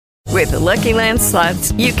With the Lucky Land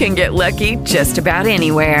Slots, you can get lucky just about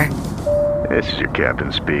anywhere. This is your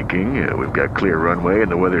captain speaking. We've got clear runway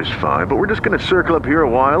and the weather's fine, but we're just going to circle up here a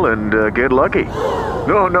while and get lucky.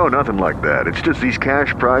 No, nothing like that. It's just these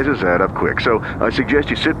cash prizes add up quick. So I suggest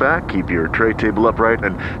you sit back, keep your tray table upright,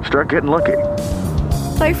 and start getting lucky.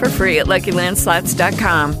 Play for free at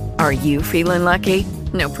LuckyLandSlots.com. Are you feeling lucky?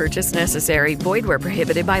 No purchase necessary. Void where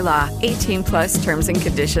prohibited by law. 18 plus terms and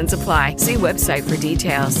conditions apply. See website for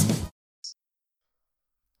details.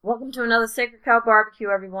 Welcome to another Sacred Cow Barbecue,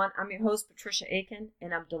 everyone. I'm your host, Patricia Aiken,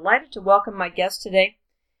 and I'm delighted to welcome my guest today.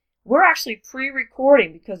 We're actually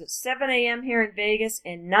pre-recording because it's 7 a.m. here in Vegas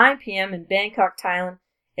and 9 p.m. in Bangkok, Thailand,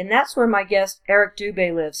 and that's where my guest, Eric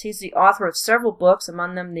DUBAY, lives. He's the author of several books,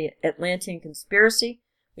 among them The Atlantean Conspiracy,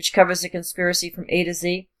 which covers the conspiracy from A to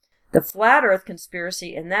Z, The Flat Earth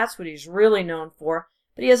Conspiracy, and that's what he's really known for.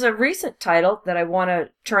 But he has a recent title that I want to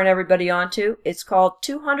turn everybody on to. It's called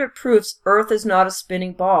 200 Proofs Earth is Not a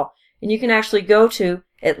Spinning Ball. And you can actually go to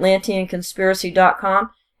atlanteanconspiracy.com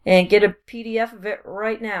and get a PDF of it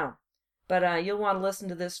right now. But you'll want to listen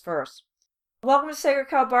to this first. Welcome to Sacred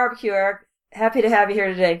Cow Barbecue, Eric. Happy to have you here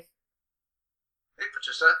today. Hey,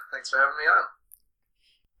 Patricia. Thanks for having me on.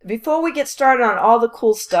 Before we get started on all the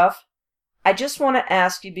cool stuff, I just want to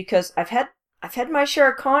ask you, because I've had my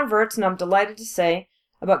share of converts, and I'm delighted to say,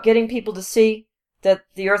 about getting people to see that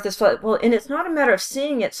the earth is flat. Well, and it's not a matter of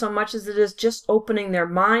seeing it so much as it is just opening their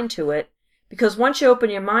mind to it, because once you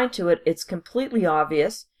open your mind to it, it's completely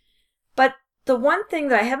obvious. But the one thing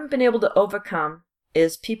that I haven't been able to overcome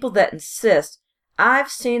is people that insist,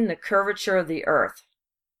 I've seen the curvature of the earth.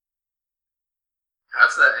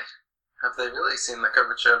 Have they? Have they really seen the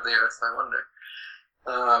curvature of the earth, I wonder?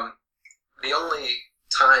 The only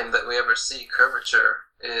time that we ever see curvature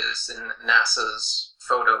is in NASA's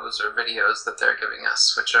photos or videos that they're giving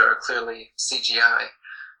us, which are clearly CGI.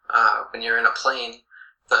 When you're in a plane,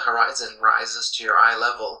 the horizon rises to your eye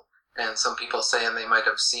level, and some people saying they might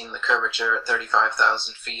have seen the curvature at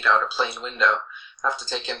 35,000 feet out a plane window have to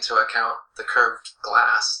take into account the curved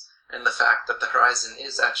glass and the fact that the horizon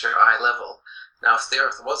is at your eye level. Now, if the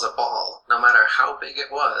earth was a ball, no matter how big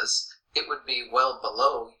it would be well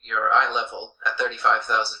below your eye level at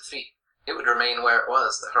 35,000 feet. It would remain where it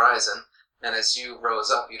was, the horizon, and as you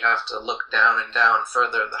rose up, you'd have to look down and down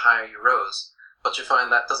further the higher you rose. But you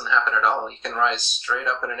find that doesn't happen at all. You can rise straight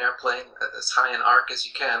up in an airplane at as high an arc as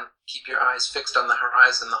you can, keep your eyes fixed on the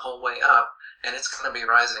horizon the whole way up, and it's going to be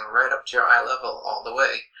rising right up to your eye level all the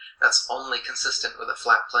way. That's only consistent with a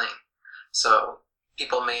flat plane. So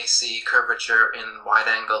people may see curvature in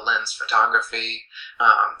wide-angle lens photography,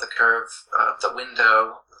 the curve of the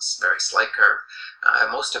window, it's a very slight curve.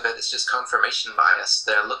 Most of it is just confirmation bias.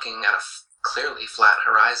 They're looking at a clearly flat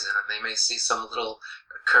horizon, and they may see some little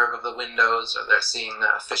curve of the windows, or they're seeing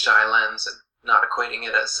a fisheye lens and not equating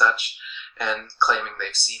it as such, and claiming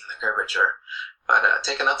they've seen the curvature. But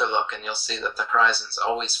take another look, and you'll see that the horizon's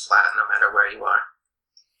always flat, no matter where you are.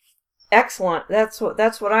 Excellent. That's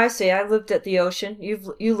what I see. I lived at the ocean.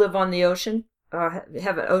 You live on the ocean.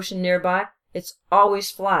 Have an ocean nearby. It's always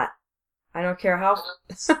flat. I don't care how.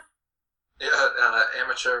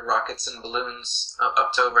 Amateur rockets and balloons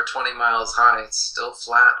up to over 20 miles high. It's still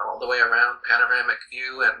flat all the way around, panoramic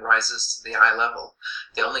view, and rises to the eye level.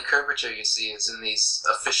 The only curvature you see is in these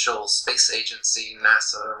official space agency,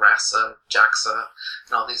 NASA, RASA, JAXA,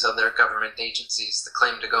 and all these other government agencies that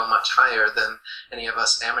claim to go much higher than any of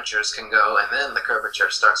us amateurs can go, and then the curvature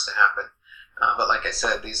starts to happen. But like I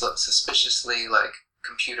said, these look suspiciously like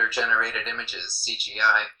computer-generated images,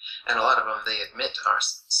 CGI, and a lot of them they admit are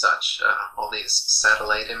such. All these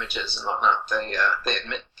satellite images and whatnot, they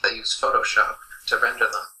admit they use Photoshop to render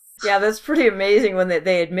them. Yeah, that's pretty amazing when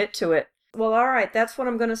they admit to it. Well, all right, that's what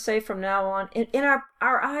I'm going to say from now on. In our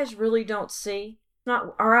eyes really don't see.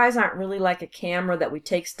 Our eyes aren't really like a camera that we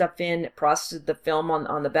take stuff in, that processes the film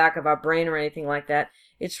on the back of our brain or anything like that.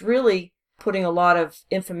 It's really putting a lot of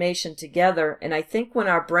information together, and I think when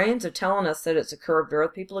our brains are telling us that it's a curved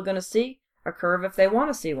earth, people are going to see a curve if they want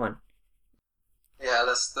to see one. Yeah,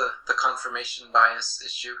 that's the confirmation bias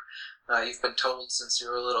issue. You've been told since you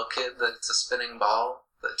were a little kid that it's a spinning ball.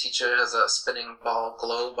 The teacher has a spinning ball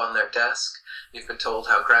globe on their desk. You've been told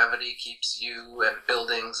how gravity keeps you and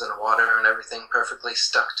buildings and water and everything perfectly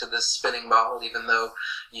stuck to this spinning ball, even though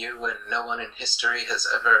you and no one in history has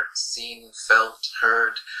ever seen, felt,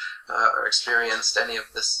 heard, or experienced any of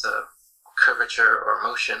this curvature or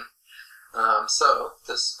motion. So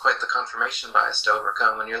there's quite the confirmation bias to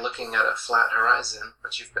overcome. When you're looking at a flat horizon,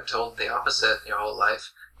 but you've been told the opposite your whole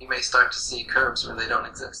life, you may start to see curves where they don't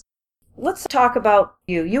exist. Let's talk about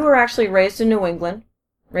you. You were actually raised in New England,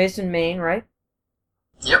 raised in Maine, right?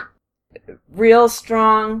 Yep. real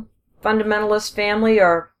strong fundamentalist family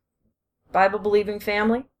or Bible-believing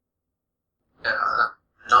family?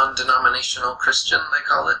 Non-denominational Christian, they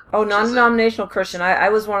call it. Oh, non-denominational Christian. I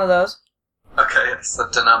was one of those. Okay, it's a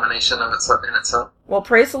denomination of in itself. Well,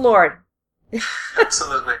 praise the Lord.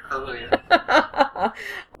 Absolutely. Hallelujah.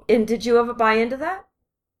 And did you ever buy into that?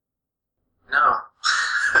 No.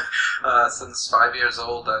 Since 5 years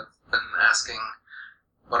old, I've been asking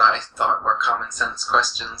what I thought were common sense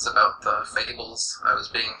questions about the fables I was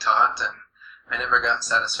being taught, and I never got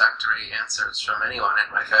satisfactory answers from anyone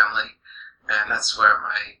in my family. And that's where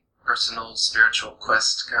my personal spiritual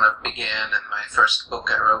quest kind of began, and my first book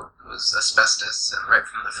I wrote was Asbestos, and right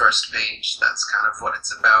from the first page, that's kind of what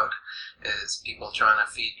it's about, is people trying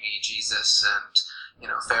to feed me Jesus and,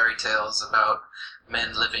 fairy tales about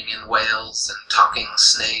men living in whales and talking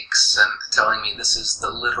snakes and telling me this is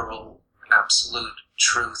the literal, absolute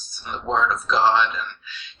truth and the Word of God, and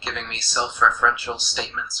giving me self-referential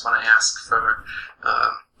statements when I ask for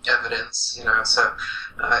evidence, so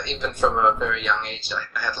even from a very young age,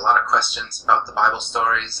 I had a lot of questions about the Bible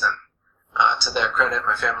stories, and to their credit,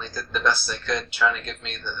 my family did the best they could trying to give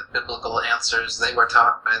me the biblical answers they were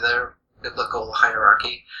taught by their biblical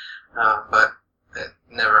hierarchy, but it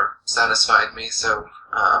never satisfied me, so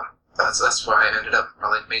that's why I ended up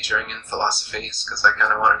probably majoring in philosophy, because I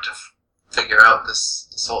kind of wanted to figure out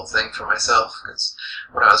this whole thing for myself, because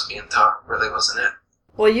what I was being taught really wasn't it.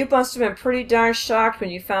 Well, you must have been pretty darn shocked when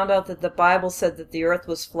you found out that the Bible said that the earth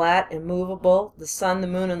was flat and movable, the sun, the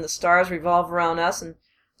moon, and the stars revolve around us, and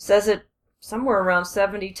says it somewhere around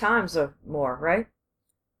 70 times or more, right?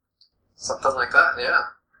 Something like that, yeah.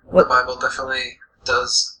 What? The Bible definitely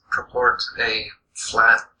does purport a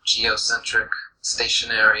flat, geocentric,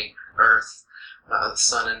 stationary earth, the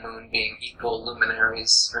sun and moon being equal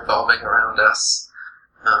luminaries revolving around us.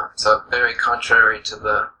 So very contrary to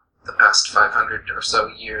the past 500 or so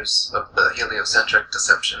years of the heliocentric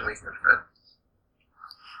deception we've been fed.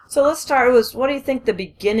 So let's start with, what do you think the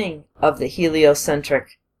beginning of the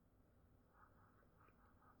heliocentric?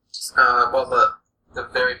 Well, the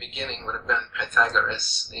very beginning would have been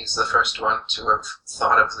Pythagoras. He's the first one to have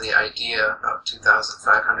thought of the idea about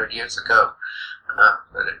 2,500 years ago,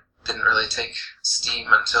 but it didn't really take steam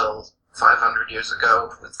until 500 years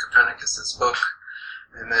ago with Copernicus's book,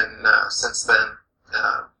 and then since then,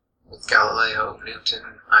 with Galileo,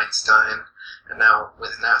 Newton, Einstein, and now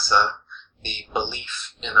with NASA, the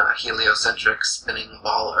belief in a heliocentric spinning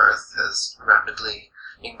ball Earth has rapidly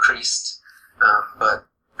increased, but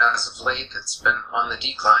as of late it's been on the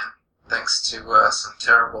decline, thanks to some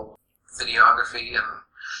terrible videography and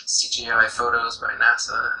CGI photos by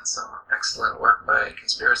NASA and some excellent work by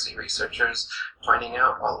conspiracy researchers pointing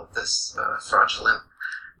out all of this fraudulent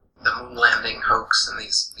the moon landing hoax and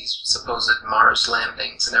these supposed Mars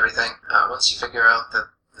landings and everything. Once you figure out that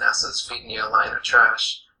NASA's feeding you a line of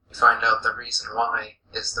trash, you find out the reason why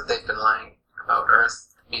is that they've been lying about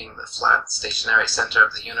Earth being the flat, stationary center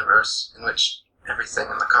of the universe in which everything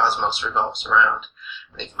in the cosmos revolves around.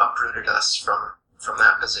 They've uprooted us from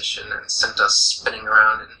that position and sent us spinning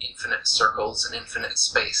around in infinite circles and infinite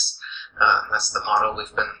space. That's the model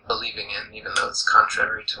we've been believing in, even though it's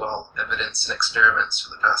contrary to all evidence and experiments for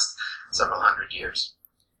the past several hundred years.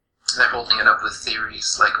 They're holding it up with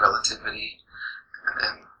theories like relativity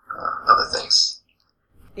and other things.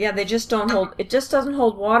 Yeah, they just don't hold, it just doesn't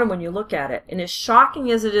hold water when you look at it. And as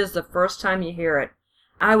shocking as it is the first time you hear it,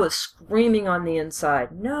 I was screaming on the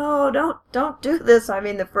inside, no, don't do this. I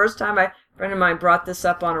mean, the first time a friend of mine brought this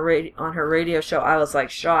up on her radio show, I was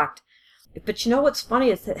like shocked. But you know what's funny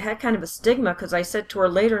is it had kind of a stigma, because I said to her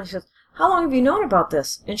later, and she said, how long have you known about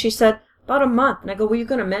this? And she said, about a month. And I go, were you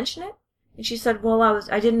going to mention it? And she said, well,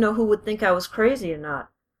 I didn't know who would think I was crazy or not.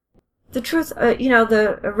 The truth,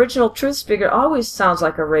 the original truth speaker always sounds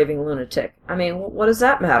like a raving lunatic. I mean, what does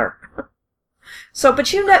that matter? So,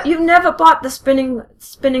 but you never bought the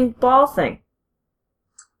spinning ball thing.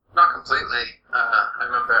 Not completely. I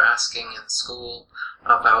remember asking in school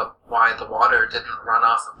about why the water didn't run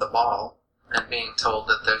off of the ball, and being told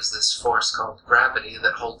that there's this force called gravity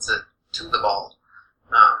that holds it to the ball.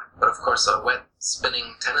 But of course a wet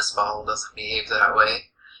spinning tennis ball doesn't behave that way,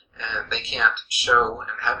 and they can't show and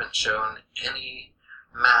haven't shown any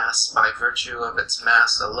mass by virtue of its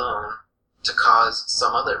mass alone to cause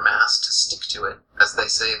some other mass to stick to it, as they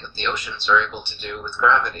say that the oceans are able to do with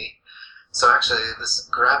gravity. So actually this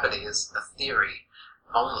gravity is a theory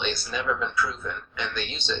only, it's never been proven, and they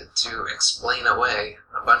use it to explain away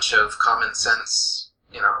a bunch of common sense,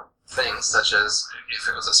 things such as if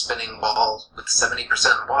it was a spinning ball with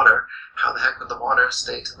 70% water, how the heck would the water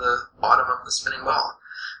stay to the bottom of the spinning ball?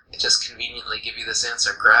 just conveniently give you this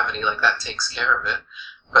answer, gravity, like that takes care of it.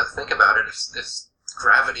 But think about it, if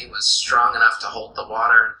gravity was strong enough to hold the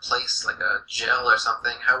water in place like a gel or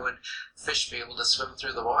something, how would fish be able to swim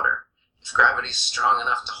through the water? If gravity's strong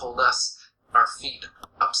enough to hold us, our feet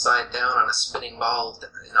upside down on a spinning ball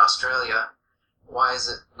in Australia, why is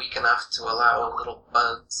it weak enough to allow little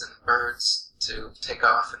bugs and birds to take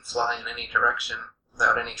off and fly in any direction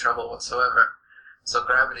without any trouble whatsoever? So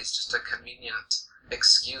gravity's just a convenient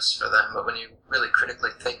excuse for them, but when you really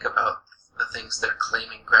critically think about the things they're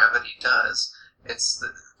claiming gravity does, it's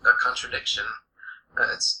a contradiction.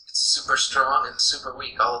 It's super strong and super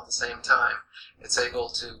weak all at the same time. It's able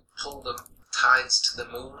to pull the tides to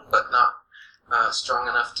the moon, but not strong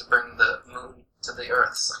enough to bring the moon to the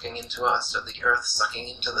earth, sucking into us, or the earth sucking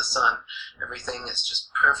into the sun. Everything is just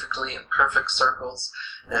perfectly in perfect circles,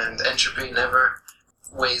 and entropy never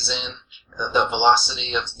weighs in. The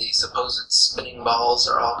velocity of the supposed spinning balls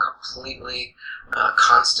are all completely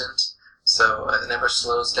constant. So it never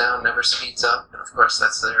slows down, never speeds up, and of course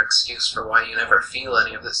that's their excuse for why you never feel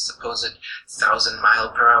any of this supposed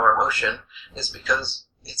 1,000-mile-per-hour motion, is because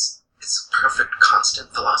it's perfect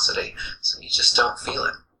constant velocity, so you just don't feel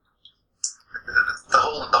it. The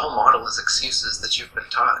whole model is excuses that you've been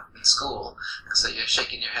taught in school, and so you're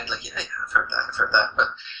shaking your head like, yeah, I've heard that, but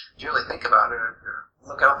if you really think about it, or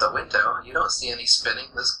look out the window, you don't see any spinning.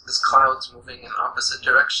 There's clouds moving in opposite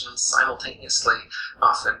directions simultaneously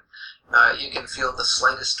often. You can feel the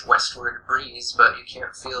slightest westward breeze, but you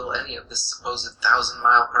can't feel any of this supposed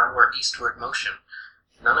 1,000-mile-per-hour eastward motion.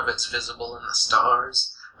 None of it's visible in the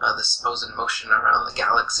stars, the supposed motion around the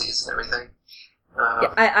galaxies and everything.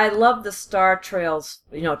 Yeah, I love the star trails,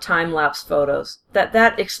 time-lapse photos.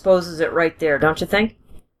 That exposes it right there, don't you think?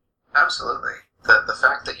 Absolutely. The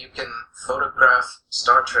fact that you can photograph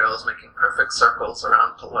star trails making perfect circles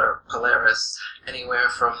around Polaris anywhere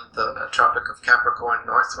from the Tropic of Capricorn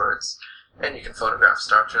northwards, and you can photograph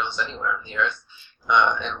star trails anywhere on the Earth,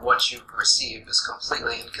 and what you receive is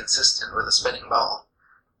completely inconsistent with a spinning ball.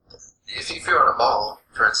 If you're on a ball,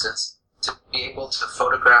 for instance, to be able to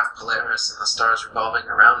photograph Polaris and the stars revolving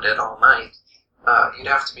around it all night, you'd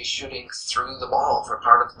have to be shooting through the ball for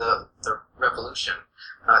part of the revolution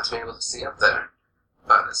to be able to see up there.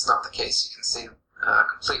 But it's not the case. You can see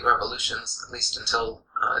complete revolutions, at least until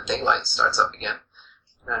daylight starts up again.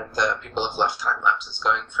 And people have left time lapses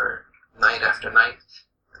going for night after night.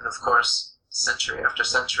 And of course, century after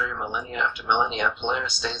century, millennia after millennia,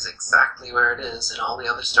 Polaris stays exactly where it is, and all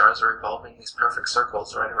the other stars are revolving these perfect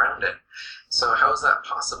circles right around it. So how is that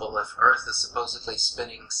possible if Earth is supposedly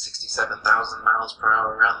spinning 67,000 miles per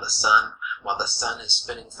hour around the sun, while the sun is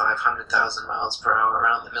spinning 500,000 miles per hour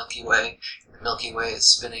around the Milky Way, and the Milky Way is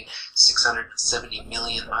spinning 670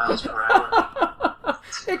 million miles per hour?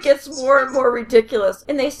 It gets more and more ridiculous,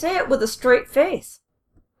 and they say it with a straight face.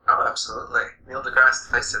 Oh, absolutely. Neil deGrasse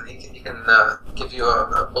Tyson, he can give you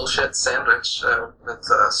a bullshit sandwich with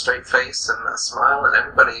a straight face and a smile, and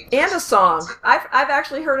everybody... And a song. I've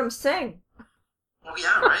actually heard him sing. Oh,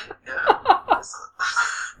 yeah, right? Yeah.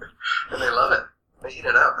 And they love it. They eat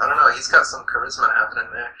it up. I don't know, he's got some charisma happening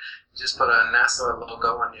there. You just put a NASA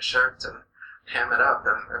logo on your shirt and ham it up,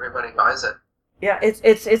 and everybody buys it. Yeah,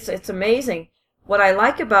 it's amazing. What I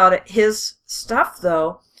like about it, his stuff,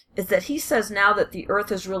 though, is that he says now that the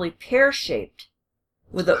Earth is really pear-shaped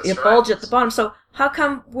with a bulge at the bottom. So how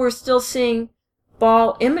come we're still seeing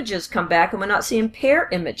ball images come back and we're not seeing pear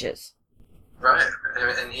images? Right,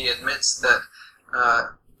 and he admits that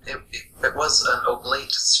it was an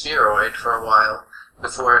oblate spheroid for a while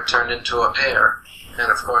before it turned into a pear.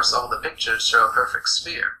 And of course all the pictures show a perfect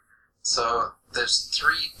sphere. So there's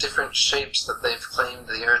 3 different shapes that they've claimed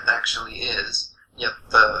the Earth actually is, yet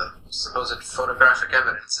the supposed photographic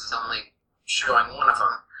evidence is only showing one of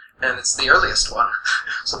them, and it's the earliest one.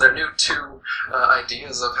 So their new 2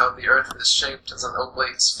 ideas of how the Earth is shaped as an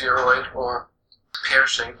oblate spheroid, or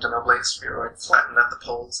pear-shaped, an oblate spheroid flattened at the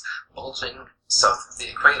poles, bulging south of the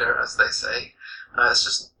equator, as they say, is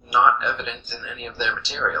just not evident in any of their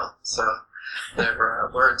material. So their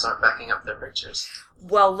words aren't backing up their pictures.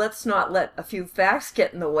 Well, let's not let a few facts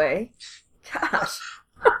get in the way. Gosh.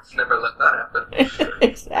 Never let that happen.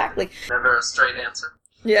 Exactly. Never a straight answer.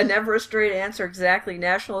 Yeah, never a straight answer, exactly.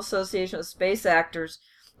 National Association of Space Actors.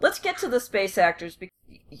 Let's get to the space actors.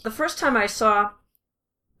 The first time I saw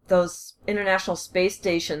those International Space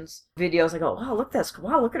Stations videos, I go, wow,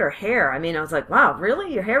 look at her hair. I mean, I was like, wow,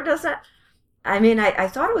 really? Your hair does that? I mean, I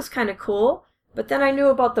thought it was kind of cool, but then I knew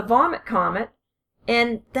about the Vomit Comet,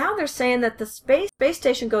 and now they're saying that the space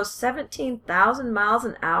station goes 17,000 miles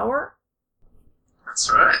an hour.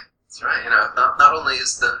 That's right. That's right. Not only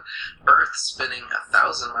is the Earth spinning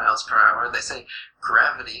 1,000 miles per hour, they say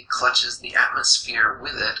gravity clutches the atmosphere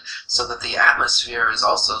with it, so that the atmosphere is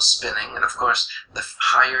also spinning. And of course, the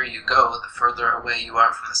higher you go, the further away you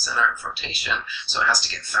are from the center of rotation, so it has to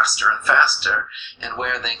get faster and faster. And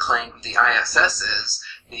where they claim the ISS is,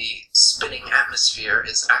 the spinning atmosphere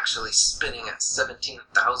is actually spinning at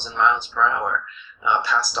 17,000 miles per hour.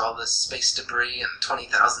 Past all this space debris and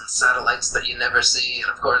 20,000 satellites that you never see,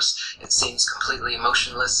 and of course it seems completely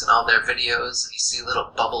motionless in all their videos, and you see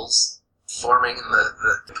little bubbles forming in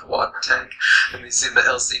the water tank, and you see the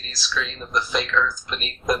LCD screen of the fake Earth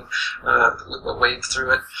beneath them with the wave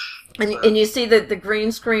through it. And you see the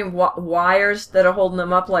green screen wires that are holding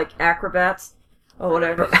them up like acrobats or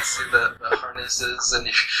whatever. You see the harnesses, and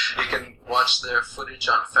you can watch their footage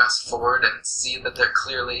on fast forward and see that they're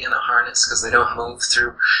clearly in a harness, because they don't move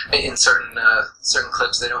through, in certain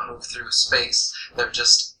clips, they don't move through space. They're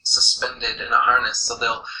just suspended in a harness, so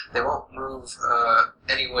they won't move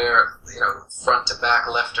anywhere, front to back,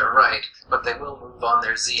 left or right, but they will move on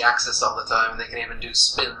their z-axis all the time. They can even do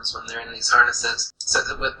spins when they're in these harnesses. So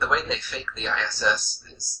the way they fake the ISS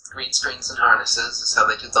is green screens and harnesses is how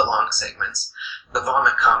they do the long segments. The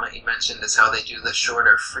vomit comet you mentioned is how they do the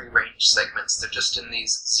shorter free-range segments. They're just in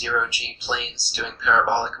these zero-G planes doing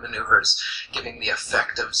parabolic maneuvers, giving the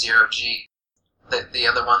effect of zero-G. The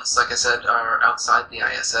other ones, like I said, are outside the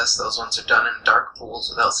ISS. Those ones are done in dark pools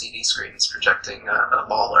with LCD screens projecting a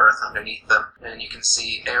ball Earth underneath them. And you can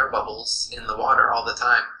see air bubbles in the water all the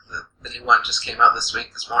time. The new one just came out this week.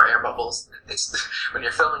 There's more air bubbles. When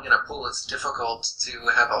you're filming in a pool, it's difficult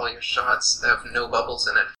to have all your shots have no bubbles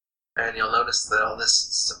in it. And you'll notice that all this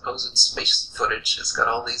supposed space footage has got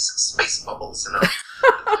all these space bubbles in it.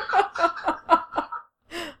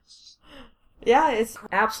 Yeah, it's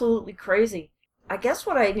absolutely crazy. I guess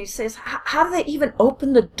what I need to say is, how do they even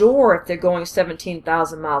open the door if they're going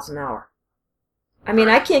 17,000 miles an hour? I mean,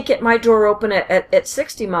 I can't get my door open at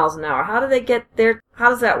 60 miles an hour. How do they get there? How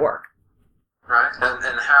does that work? Right,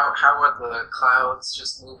 and how are the clouds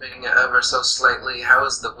just moving ever so slightly? How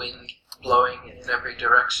is the wind blowing in every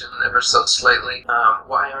direction ever so slightly?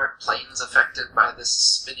 Why aren't planes affected by this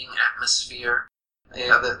spinning atmosphere?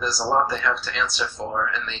 Yeah, there's a lot they have to answer for,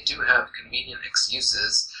 and they do have convenient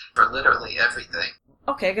excuses for literally everything.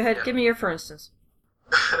 Okay, go ahead. Yeah. Give me your for instance.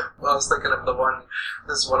 Well, I was thinking of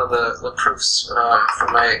this is one of the proofs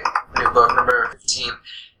from my new book, number 15.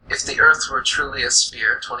 If the Earth were truly a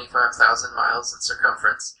sphere, 25,000 miles in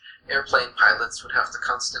circumference, airplane pilots would have to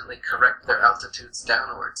constantly correct their altitudes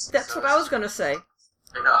downwards. That's what I was going to say.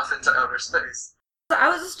 Off into outer space. I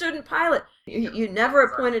was a student pilot. You never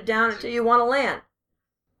are pointed down until you want to land.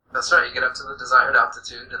 That's right, you get up to the desired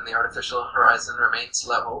altitude and the artificial horizon remains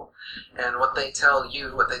level. And what they tell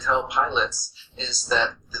pilots is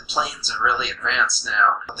that the planes are really advanced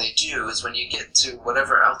now. What they do is when you get to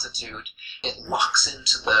whatever altitude, it locks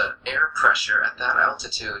into the air pressure at that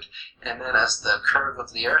altitude, and then as the curve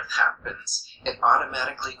of the Earth happens, it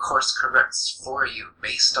automatically course corrects for you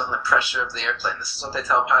based on the pressure of the airplane. This is what they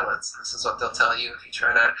tell pilots. This is what they'll tell you if you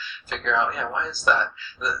try to figure out, why is that?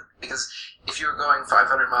 Because if you were going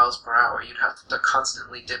 500 miles per hour, you'd have to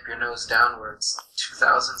constantly dip your nose downwards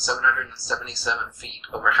 2,777 feet,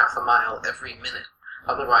 over half a mile every minute.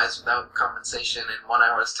 Otherwise, without compensation, in 1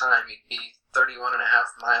 hour's time, you'd be 31 and a half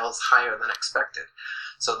miles higher than expected.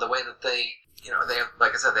 So the way that they have,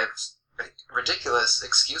 like I said, they have ridiculous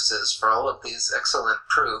excuses for all of these excellent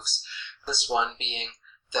proofs. This one being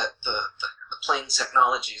that the plane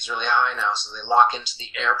technology is really high now, so they lock into the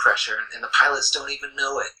air pressure, and the pilots don't even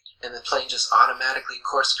know it. And the plane just automatically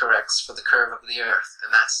course corrects for the curve of the Earth,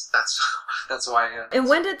 and that's why. And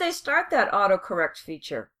when did they start that autocorrect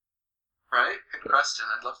feature? Right, good question.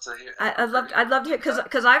 I'd love to hear. I'd love to hear,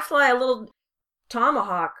 because I fly a little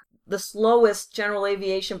Tomahawk, the slowest general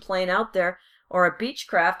aviation plane out there, or a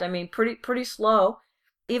Beechcraft. I mean, pretty slow,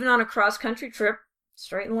 even on a cross country trip,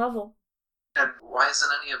 straight and level. And why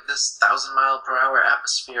isn't any of this 1,000-mile-per-hour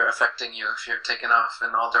atmosphere affecting you if you're taking off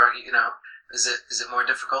in all directions? Is it more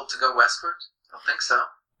difficult to go westward? I don't think so.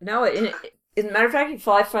 No, as a matter of fact, you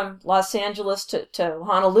fly from Los Angeles to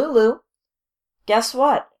Honolulu. Guess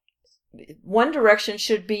what? One direction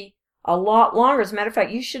should be a lot longer. As a matter of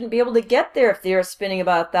fact, you shouldn't be able to get there if the Earth's spinning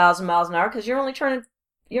about 1,000 miles an hour, because you're only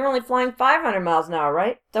flying 500 miles an hour,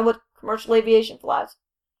 right? That's what commercial aviation flies.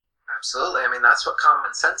 Absolutely. I mean, that's what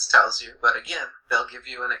common sense tells you. But again, they'll give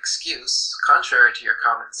you an excuse contrary to your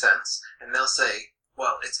common sense, and they'll say,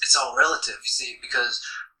 well, it's all relative, you see, because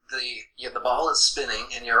the ball is spinning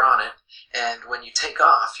and you're on it, And when you take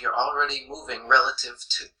off, you're already moving relative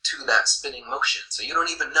to that spinning motion. So you don't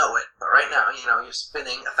even know it. But right now, you're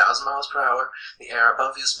spinning 1,000 miles per hour. The air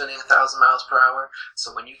above you is spinning 1,000 miles per hour.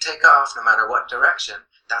 So when you take off, no matter what direction,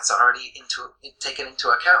 that's already taken into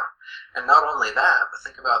account. And not only that, but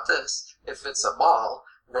think about this. If it's a ball,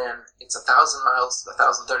 then it's 1,000 miles,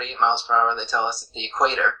 1,038 miles per hour, they tell us, at the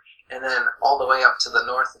equator. And then all the way up to the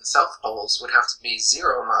north and south poles would have to be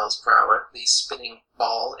 0 miles per hour. The spinning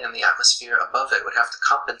ball and the atmosphere above it would have to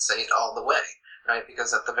compensate all the way, right?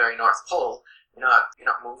 Because at the very North Pole, you're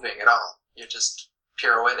not moving at all. You're just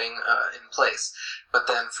pirouetting in place. But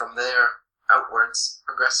then from there outwards,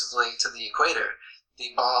 progressively to the equator,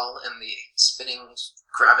 the ball and the spinning,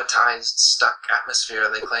 gravitized, stuck atmosphere,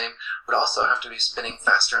 they claim, would also have to be spinning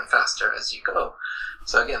faster and faster as you go.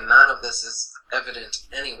 So again, none of this is evident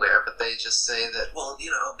anywhere, but they just say that, well,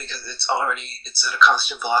 because it's at a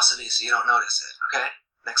constant velocity, so you don't notice it. Okay?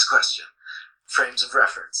 Next question. Frames of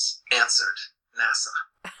reference. Answered.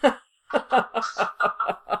 NASA.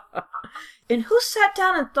 And who sat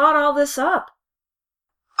down and thought all this up?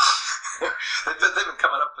 They've been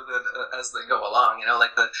coming up with it as they go along,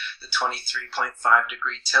 like the 23.5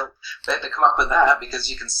 degree tilt. They had to come up with that because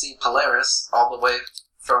you can see Polaris all the way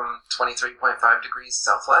from 23.5 degrees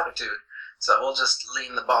south latitude. So we'll just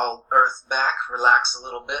lean the ball Earth back, relax a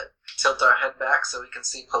little bit, tilt our head back so we can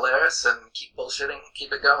see Polaris and keep bullshitting,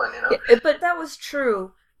 keep it going, Yeah, but that was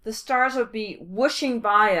true. The stars would be whooshing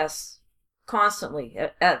by us constantly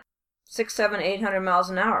at 600, 700, 800 miles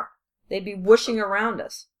an hour. They'd be whooshing around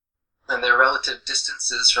us. And their relative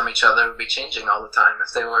distances from each other would be changing all the time.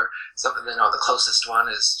 If they were something, the closest one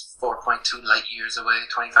is 4.2 light years away,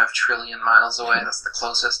 25 trillion miles away. That's the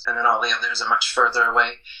closest. And then all the others are much further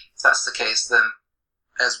away. If that's the case, then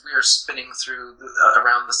as we're spinning through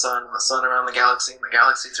around the sun, and the sun around the galaxy, and the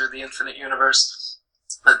galaxy through the infinite universe,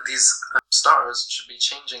 that these stars should be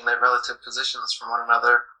changing their relative positions from one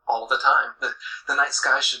another all the time. The night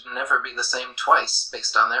sky should never be the same twice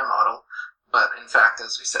based on their model. But in fact,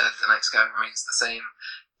 as we said, the night sky remains the same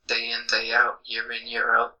day in, day out, year in,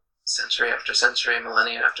 year out, century after century,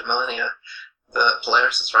 millennia after millennia. The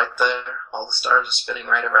Polaris is right there. All the stars are spinning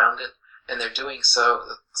right around it. And they're doing so.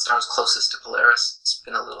 The stars closest to Polaris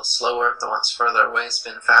spin a little slower. The ones further away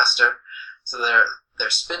spin faster. So they're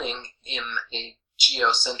spinning in a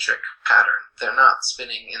geocentric pattern. They're not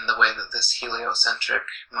spinning in the way that this heliocentric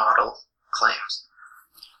model claims.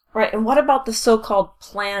 Right, and what about the so-called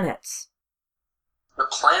planets? The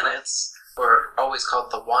planets were always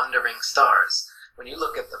called the wandering stars. When you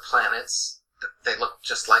look at the planets, they look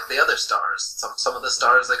just like the other stars. Some of the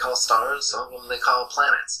stars they call stars, some of them they call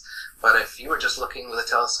planets. But if you were just looking with a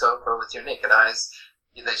telescope or with your naked eyes,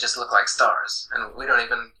 they just look like stars. And we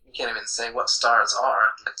can't even say what stars are.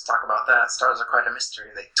 Let's talk about that. Stars are quite a mystery.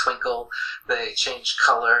 They twinkle, they change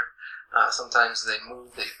color, sometimes they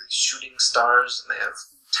move, they're shooting stars, and they have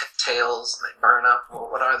tails, and they burn up. Well,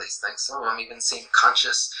 what are these things? Some of them even seem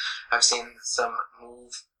conscious. I've seen some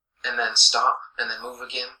move and then stop and then move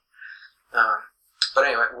again. But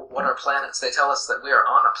anyway, what are planets? They tell us that we are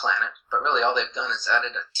on a planet, but really all they've done is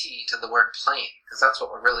added a T to the word plane, because that's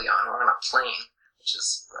what we're really on. We're on a plane, which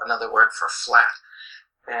is another word for flat.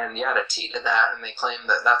 And you add a T to that, and they claim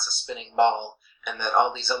that that's a spinning ball, and that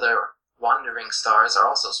all these other wandering stars are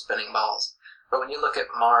also spinning balls. But when you look at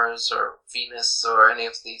Mars or Venus or any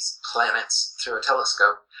of these planets through a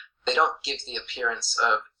telescope, they don't give the appearance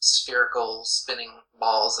of spherical spinning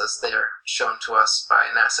balls as they're shown to us by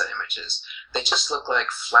NASA images. They just look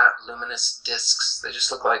like flat luminous disks. They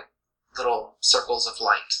just look like little circles of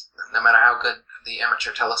light. No matter how good the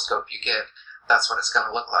amateur telescope you get, that's what it's going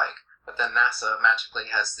to look like. But then NASA magically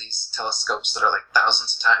has these telescopes that are like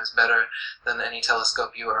thousands of times better than any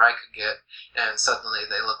telescope you or I could get, and suddenly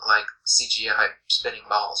they look like CGI spinning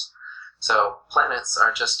balls. So planets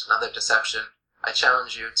are just another deception. I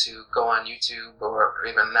challenge you to go on YouTube or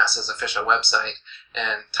even NASA's official website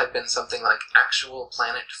and type in something like actual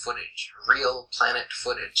planet footage, real planet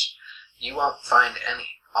footage. You won't find any.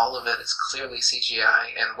 All of it is clearly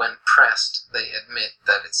CGI, and when pressed, they admit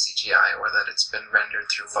that it's CGI or that it's been rendered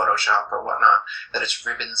through Photoshop or whatnot, that it's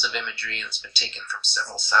ribbons of imagery and it's been taken from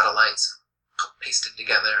several satellites and pasted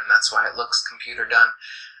together, and that's why it looks computer done.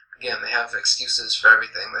 Again, they have excuses for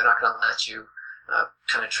everything. They're not going to let you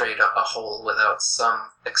penetrate a hole without some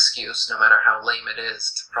excuse, no matter how lame it is,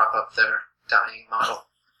 to prop up their dying model.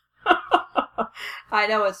 I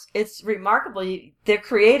know, it's remarkably, they're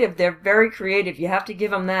creative, they're very creative, you have to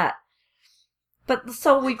give them that. But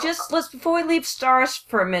so let's before we leave stars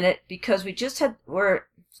for a minute, because we're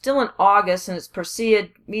still in August and it's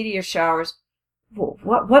Perseid meteor showers.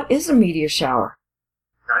 What is a meteor shower?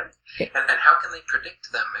 Right. And how can they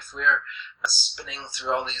predict them if we're spinning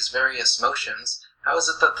through all these various motions? How is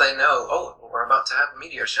it that they know, oh, we're about to have a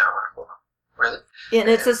meteor shower? Well, really? And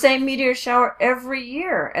it's the same meteor shower every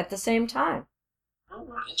year at the same time.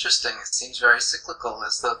 Interesting. It seems very cyclical,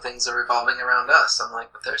 as though things are revolving around us,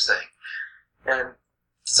 unlike what they're saying. And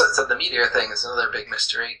so the meteor thing is another big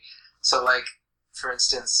mystery. So, like, for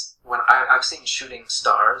instance, when I've seen shooting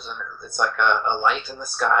stars, and it's like a light in the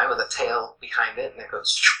sky with a tail behind it, and it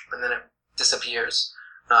goes, and then it disappears.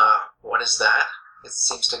 What is that? It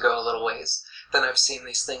seems to go a little ways. Then I've seen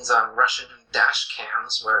these things on Russian dash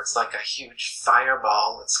cams where it's like a huge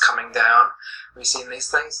fireball that's coming down. We've seen these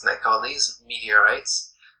things, and they call these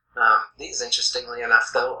meteorites. These, interestingly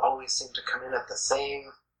enough, though, always seem to come in at the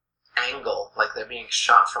same angle, like they're being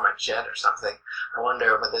shot from a jet or something. I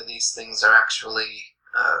wonder whether these things are actually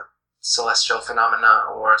celestial phenomena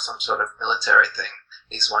or some sort of military thing,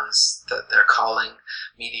 these ones that they're calling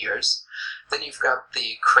meteors. Then you've got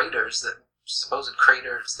the craters, that supposed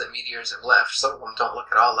craters that meteors have left. Some of them don't look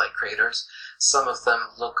at all like craters. Some of them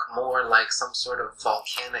look more like some sort of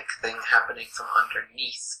volcanic thing happening from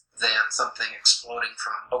underneath than something exploding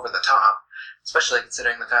from over the top, especially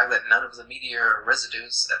considering the fact that none of the meteor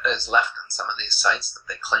residues is left on some of these sites that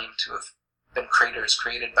they claim to have been craters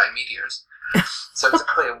created by meteors. So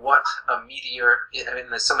exactly what a meteor, I mean,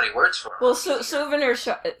 there's so many words for it. Well, souvenir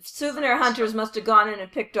hunters must have gone in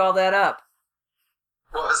and picked all that up.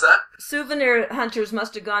 What was that? Souvenir hunters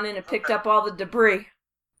must have gone in and picked up all the debris.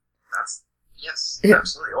 Yes,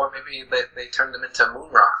 absolutely. Or maybe they turned them into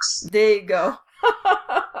moon rocks. There you go.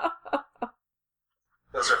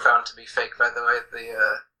 Those are found to be fake, by the way.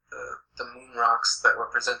 The moon rocks that were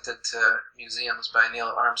presented to museums by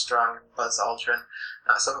Neil Armstrong and Buzz Aldrin,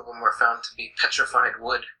 some of them were found to be petrified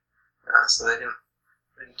wood. So they didn't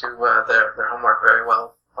do their homework very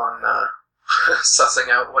well on sussing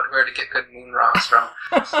out where to get good moon rocks from.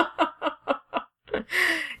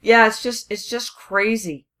 Yeah, it's just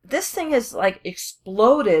crazy. This thing has like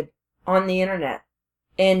exploded on the internet,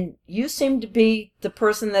 and you seem to be the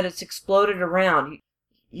person that it's exploded around.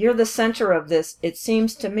 You're the center of this, it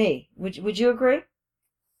seems to me. Would you agree?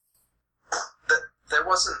 There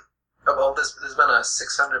wasn't. Well, there's been a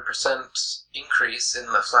 600% increase in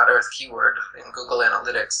the flat Earth keyword in Google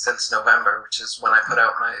Analytics since November, which is when I put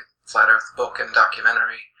out my flat Earth book and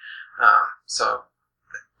documentary. So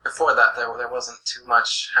before that, there wasn't too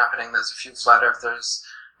much happening. There's a few flat earthers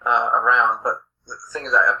around, but the thing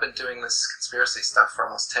is, I've been doing this conspiracy stuff for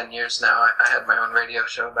almost 10 years now. I had my own radio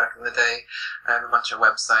show back in the day. I have a bunch of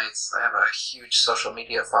websites. I have a huge social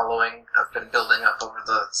media following I've been building up over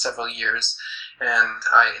the several years, and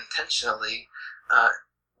I intentionally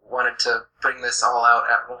wanted to bring this all out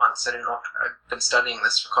at once. I've been studying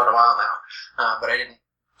this for quite a while now, but I didn't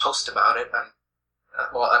post about it.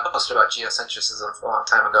 I posted about geocentrism a long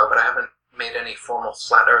time ago, but I haven't made any formal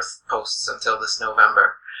flat Earth posts until this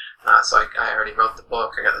November. So I already wrote the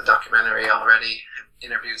book, I got the documentary already,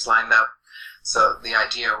 interviews lined up. So the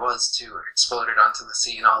idea was to explode it onto the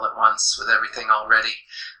scene all at once with everything already,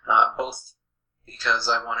 both because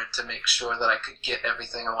I wanted to make sure that I could get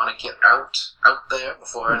everything I want to get out there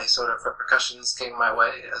before any sort of repercussions came my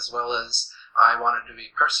way, as well as I wanted to be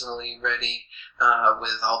personally ready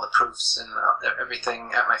with all the proofs and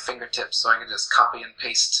everything at my fingertips, so I could just copy and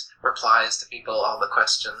paste replies to people, all the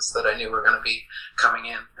questions that I knew were going to be coming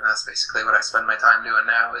in. And that's basically what I spend my time doing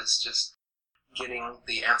now, is just getting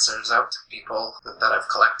the answers out to people that I've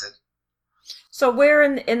collected. So where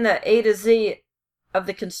in the A to Z of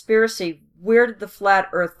the conspiracy, where did the flat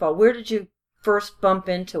Earth fall? Where did you first bump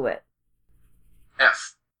into it?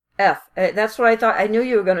 F. That's what I thought. I knew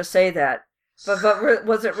you were going to say that. But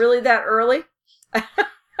was it really that early?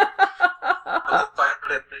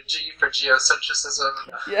 The G for geocentrism.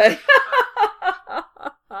 Yeah.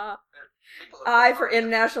 I for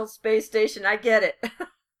International Space Station. I get it. People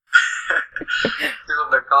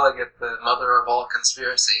are calling it the mother of all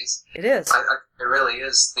conspiracies. It is. It really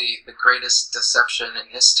is the greatest deception in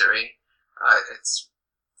history. It's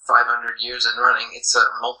 500 years in running. It's a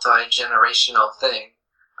multi-generational thing.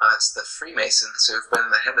 It's the Freemasons who have been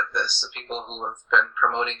the head of this, the people who have been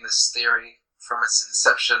promoting this theory from its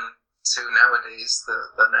inception to nowadays.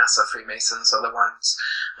 The NASA Freemasons are the ones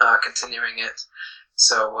continuing it.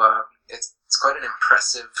 So it's quite an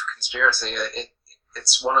impressive conspiracy.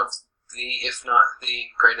 It's one of the, if not the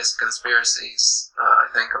greatest conspiracies, I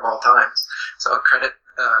think, of all times. So credit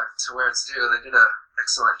to where it's due. They did an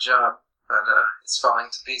excellent job, but it's falling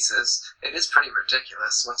to pieces. It is pretty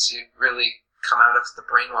ridiculous once you really come out of the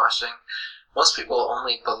brainwashing. Most people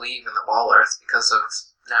only believe in the Wall Earth because of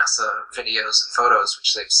NASA videos and photos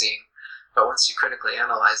which they've seen. But once you critically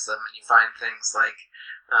analyze them and you find things like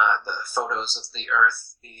the photos of the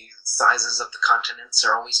Earth, the sizes of the continents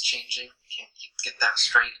are always changing. You can't get that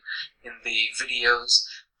straight. In the videos,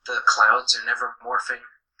 the clouds are never morphing.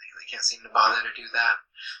 They can't seem to bother to do that.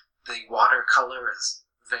 The water color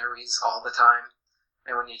varies all the time.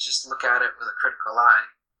 And when you just look at it with a critical eye,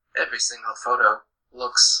 every single photo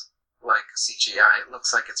looks like CGI. It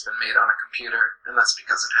looks like it's been made on a computer, and that's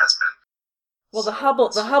because it has been. Well,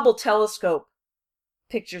 the Hubble telescope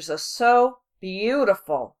pictures are so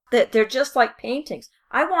beautiful that they're just like paintings.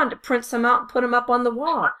 I wanted to print some out and put them up on the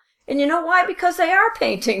wall. And you know why? Because they are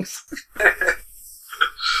paintings.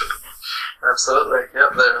 Absolutely.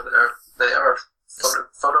 Yep, they are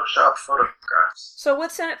Photoshop photographs. So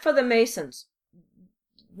what's in it for the Masons?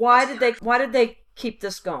 Why did they keep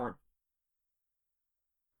this going?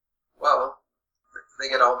 Well, they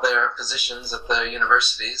get all their positions at the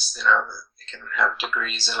universities. You know, they can have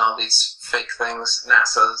degrees in all these fake things.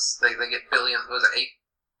 NASA's they get $8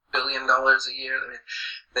 billion a year. I mean,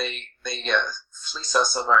 they fleece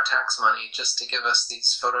us of our tax money just to give us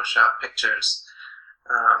these Photoshop pictures.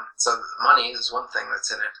 So money is one thing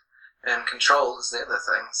that's in it, and control is the other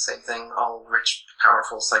thing. Same thing all rich,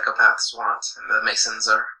 powerful psychopaths want, and the Masons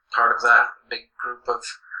are part of that. A big group of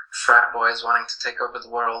frat boys wanting to take over the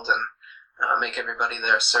world and make everybody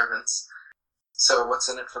their servants. So what's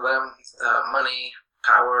in it for them? Money,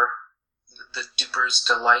 power, the duper's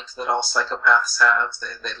delight that all psychopaths have.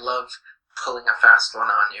 They love pulling a fast one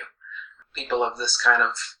on you. People of this kind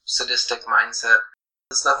of sadistic mindset,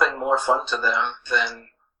 there's nothing more fun to them than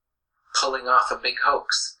pulling off a big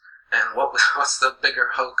hoax. And what's the bigger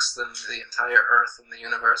hoax than the entire Earth and the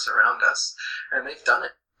universe around us? And they've done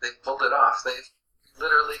it. They've pulled it off. They've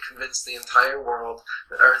literally convinced the entire world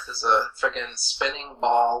that Earth is a friggin' spinning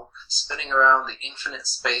ball, spinning around the infinite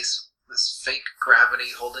space, this fake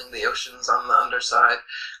gravity holding the oceans on the underside,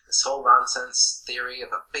 this whole nonsense theory of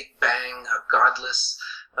a Big Bang, a godless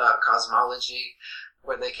cosmology,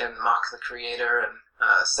 where they can mock the Creator and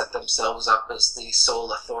set themselves up as the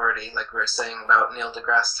sole authority, like we were saying about Neil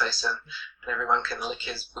deGrasse Tyson, and everyone can lick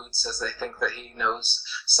his boots as they think that he knows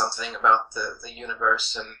something about the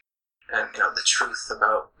universe and the truth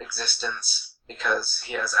about existence because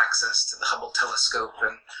he has access to the Hubble telescope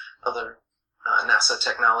and other NASA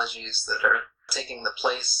technologies that are taking the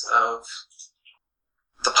place of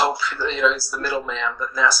the Pope. He's the middleman.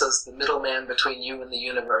 That NASA's the middleman between you and the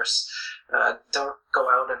universe. Don't go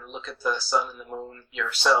out and look at the sun and the moon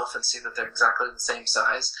yourself and see that they're exactly the same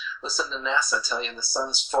size. Listen to NASA tell you the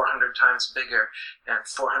sun's 400 times bigger and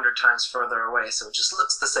 400 times further away, so it just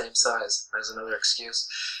looks the same size. There's another excuse.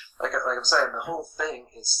 Like I'm saying, the whole thing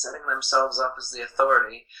is setting themselves up as the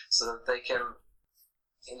authority so that they can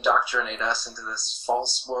indoctrinate us into this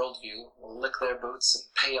false worldview, we'll lick their boots and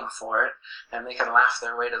pay them for it, and they can laugh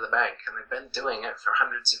their way to the bank. And they've been doing it for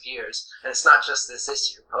hundreds of years. And it's not just this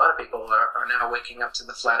issue. A lot of people are now waking up to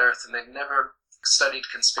the flat earth, and they've never studied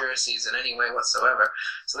conspiracies in any way whatsoever.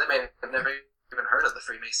 So they may have never even heard of the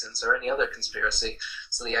Freemasons or any other conspiracy.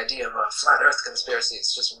 So the idea of a flat earth conspiracy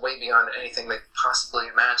is just way beyond anything they could possibly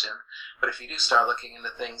imagine. But if you do start looking into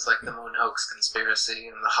things like the moon hoax conspiracy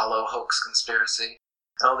and the hollow hoax conspiracy,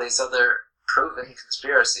 all these other proven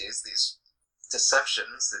conspiracies, these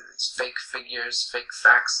deceptions, these fake figures, fake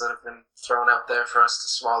facts that have been thrown out there for us to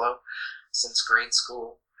swallow since grade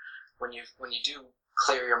school. When you do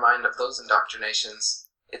clear your mind of those indoctrinations,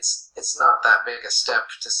 it's not that big a step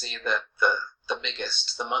to see that the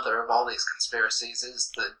biggest, the mother of all these conspiracies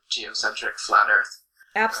is the geocentric flat earth.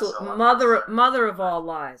 Absolute mother of all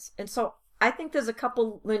lies. And so I think there's a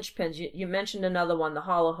couple linchpins. You mentioned another one, the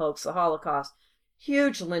hollow hoax, the Holocaust.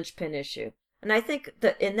 Huge linchpin issue. And I think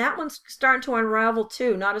that one's starting to unravel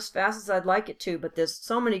too, not as fast as I'd like it to, but there's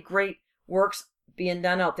so many great works being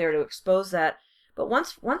done out there to expose that. But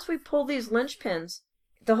once we pull these linchpins,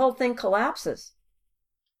 the whole thing collapses.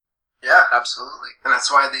 Yeah, absolutely. And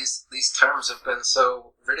that's why these terms have been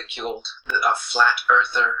so ridiculed. A flat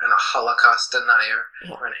earther and a Holocaust denier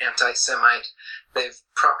or an anti-Semite. They've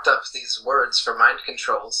propped up these words for mind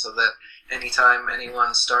control so that anytime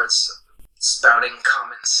anyone starts spouting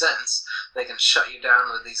common sense, they can shut you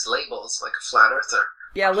down with these labels like a flat earther.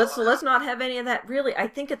 Yeah, let's not have any of that. Really, I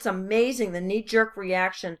think it's amazing the knee-jerk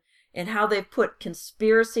reaction and how they've put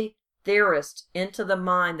conspiracy theorists into the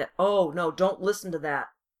mind that, oh, no, don't listen to that.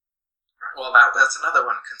 Well, that's another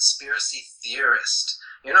one, conspiracy theorist.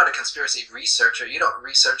 You're not a conspiracy researcher. You don't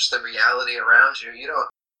research the reality around you. You don't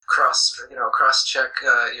cross-check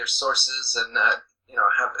your sources and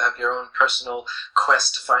have your own personal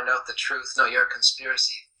quest to find out the truth. No, you're a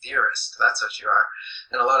conspiracy theorist. That's what you are.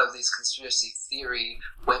 And a lot of these conspiracy theory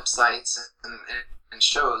websites and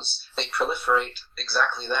shows, they proliferate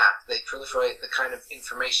exactly that. They proliferate the kind of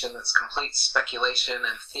information that's complete speculation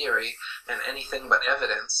and theory and anything but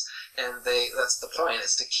evidence. And that's the point,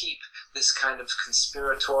 is to keep this kind of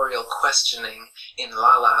conspiratorial questioning in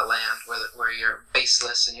la-la land where you're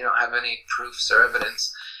baseless and you don't have any proofs or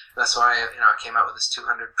evidence. That's why I came out with this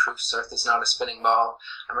 200 proofs Earth is not a spinning ball.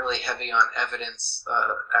 I'm really heavy on evidence,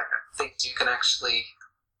 things you can actually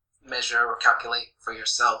measure or calculate for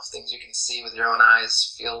yourself, things you can see with your own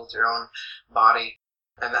eyes, feel with your own body.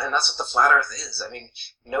 And that's what the flat Earth is. I mean,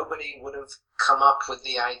 nobody would have come up with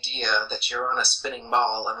the idea that you're on a spinning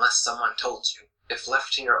ball unless someone told you. If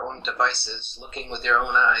left to your own devices, looking with your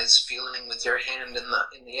own eyes, feeling with your hand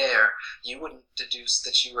in the air, you wouldn't deduce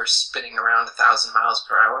that you were spinning around 1,000 miles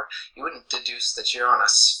per hour. You wouldn't deduce that you're on a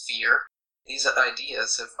sphere. These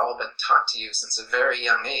ideas have all been taught to you since a very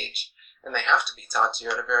young age, and they have to be taught to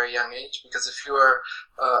you at a very young age, because if you are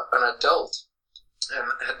an adult and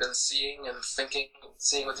had been seeing and thinking,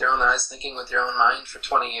 seeing with your own eyes, thinking with your own mind for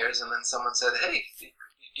 20 years, and then someone said, hey,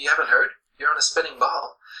 you haven't heard? You're on a spinning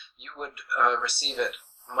ball. You would receive it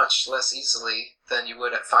much less easily than you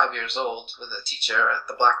would at 5 years old with a teacher at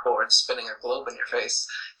the blackboard spinning a globe in your face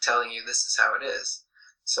telling you this is how it is.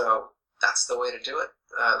 So that's the way to do it.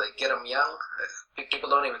 They get them young. People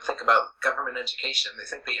don't even think about government education. They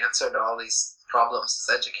think the answer to all these problems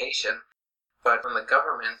is education. But when the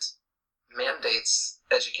government mandates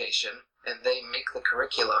education and they make the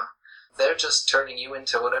curriculum, they're just turning you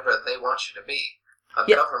into whatever they want you to be.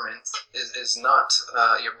 Government is not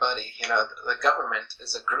your buddy. The government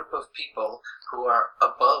is a group of people who are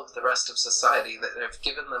above the rest of society, that have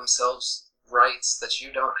given themselves rights that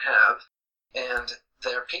you don't have, and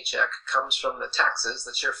their paycheck comes from the taxes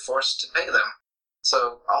that you're forced to pay them.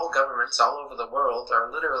 So all governments all over the world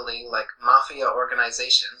are literally like mafia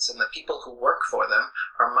organizations, and the people who work for them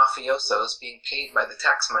are mafiosos being paid by the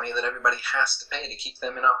tax money that everybody has to pay to keep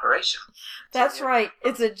them in operation. That's right.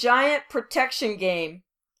 It's a giant protection game.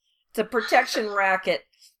 It's a protection racket.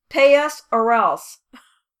 Pay us or else.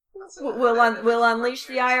 We'll unleash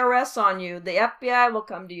the IRS on you. The FBI will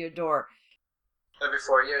come to your door. Every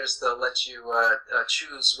 4 years, they'll let you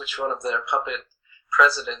choose which one of their puppet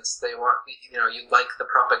presidents they want, you like the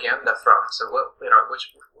propaganda from. So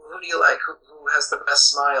who do you like? Who has the best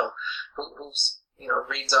smile? Who's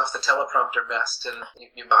reads off the teleprompter best? And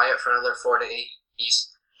you buy it for another 4 to 8 years,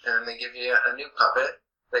 and then they give you a new puppet.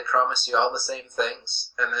 They promise you all the same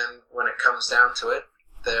things, and then when it comes down to it,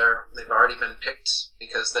 they've already been picked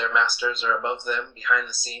because their masters are above them behind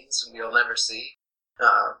the scenes, and you'll never see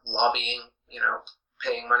lobbying,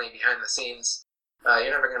 paying money behind the scenes.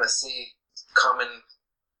 You're never going to see common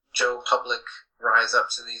Joe public rise up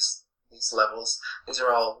to these levels. These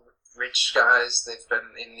are all rich guys. They've been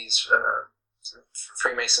in these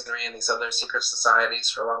Freemasonry and these other secret societies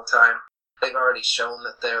for a long time. They've already shown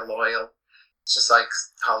that they're loyal. It's just like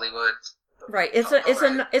Hollywood. Right.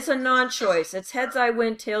 It's a non-choice. It's heads I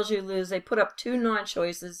win, tails you lose. They put up 2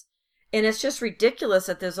 non-choices, and it's just ridiculous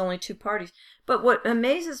that there's only 2 parties. But what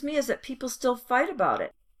amazes me is that people still fight about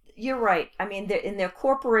it. You're right. I mean, in their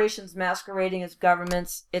corporations masquerading as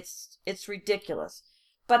governments, it's ridiculous.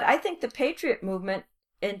 But I think the Patriot movement,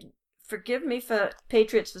 and forgive me for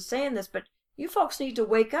patriots for saying this, but you folks need to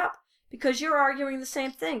wake up, because you're arguing the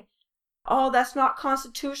same thing. Oh, that's not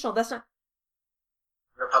constitutional. That's not.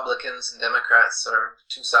 Republicans and Democrats are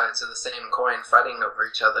 2 sides of the same coin fighting over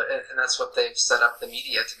each other, and that's what they've set up the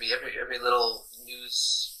media to be. Every little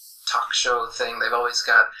news talk show thing, they've always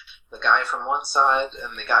got the guy from one side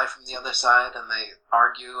and the guy from the other side, and they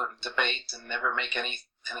argue and debate and never make any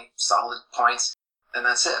solid points, and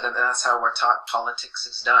that's it. And that's how we're taught politics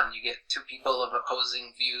is done. You get 2 people of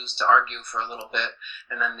opposing views to argue for a little bit,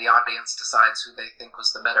 and then the audience decides who they think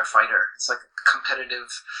was the better fighter. It's like a competitive,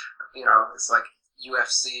 it's like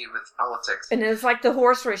UFC with politics. And it's like the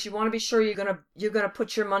horse race. You want to be sure you're gonna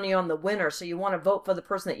put your money on the winner, so you want to vote for the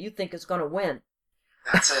person that you think is going to win.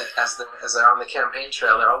 That's it. As they're on the campaign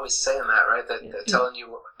trail, they're always saying that, right? They're telling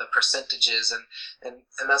you the percentages, and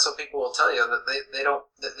that's what people will tell you, that they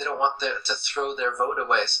don't want to throw their vote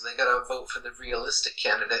away, so they got to vote for the realistic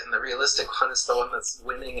candidate, and the realistic one is the one that's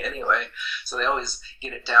winning anyway. So they always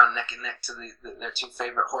get it down neck and neck to their 2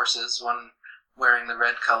 favorite horses, one wearing the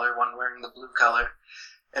red color, one wearing the blue color.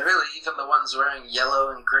 And really, even the ones wearing yellow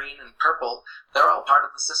and green and purple, they're all part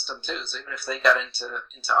of the system too. So even if they got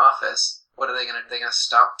into office, what are they going to? They going to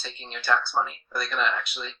stop taking your tax money? Are they going to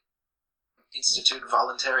actually institute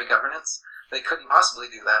voluntary governance? They couldn't possibly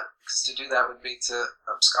do that, because to do that would be to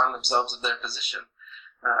abscond themselves of their position.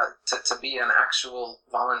 to be an actual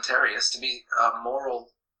voluntarist, to be a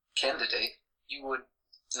moral candidate, you would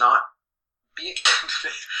not be a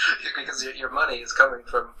candidate because your money is coming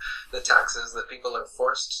from the taxes that people are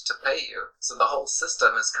forced to pay you. So the whole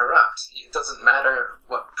system is corrupt. It doesn't matter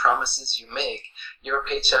what promises you make. Your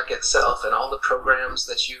paycheck itself and all the programs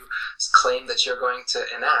that you claim that you're going to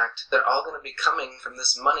enact, they're all going to be coming from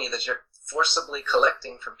this money that you're forcibly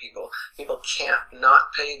collecting from people. People can't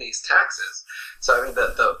not pay these taxes. So I mean,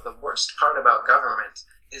 the worst part about government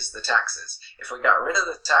is the taxes. If we got rid of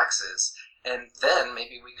the taxes, and then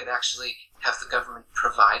maybe we could actually have the government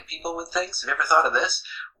provide people with things. Have you ever thought of this?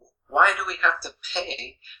 Why do we have to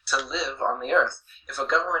pay to live on the earth? If a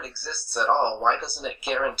government exists at all, why doesn't it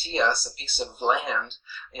guarantee us a piece of land,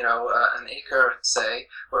 an acre, say,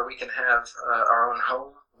 where we can have our own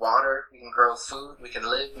home, water, we can grow food, we can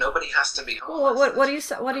live. Nobody has to be homeless. Well,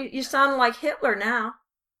 what do you sound like Hitler now?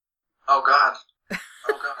 Oh God.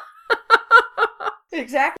 Oh God.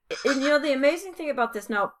 Exactly. And the amazing thing about this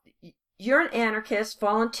now, you're an anarchist,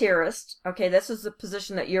 volunteerist. Okay, this is the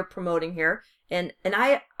position that you're promoting here. And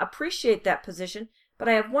I appreciate that position, but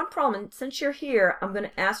I have one problem. And since you're here, I'm going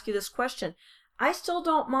to ask you this question. I still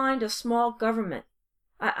don't mind a small government.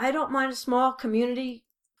 I don't mind a small community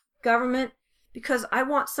government because I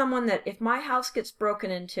want someone that if my house gets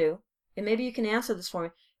broken into, and maybe you can answer this for me,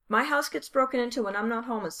 if my house gets broken into when I'm not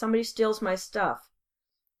home and somebody steals my stuff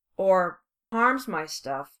or harms my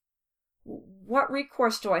stuff, what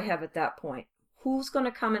recourse do I have at that point? Who's going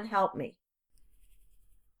to come and help me?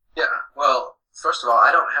 Yeah, well, first of all,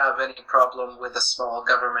 I don't have any problem with a small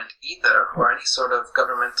government either, or any sort of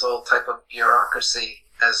governmental type of bureaucracy,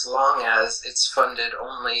 as long as it's funded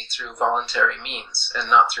only through voluntary means and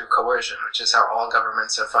not through coercion, which is how all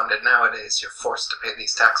governments are funded nowadays. You're forced to pay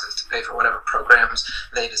these taxes to pay for whatever programs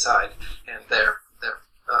they decide, and their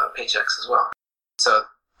paychecks as well. So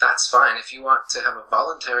that's fine. If you want to have a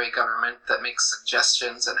voluntary government that makes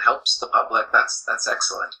suggestions and helps the public, that's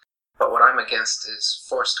excellent. But what I'm against is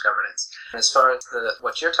forced governance. And as far as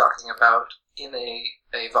what you're talking about, in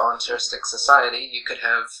a voluntaristic society, you could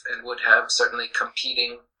have and would have certainly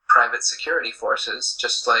competing private security forces,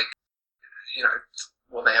 just like,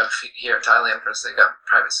 they have here in Thailand, for instance, they got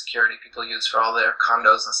private security people use for all their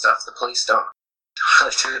condos and stuff. The police don't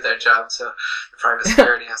really do their job, so the private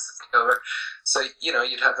security has to take over. So,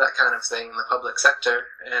 you'd have that kind of thing in the public sector,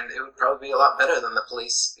 and it would probably be a lot better than the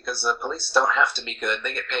police, because the police don't have to be good.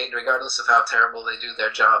 They get paid regardless of how terrible they do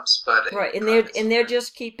their jobs. But right, and they're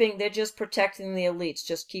just protecting the elites,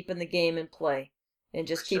 just keeping the game in play, and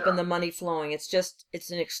just keeping the money flowing. It's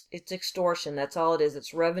extortion. That's all it is.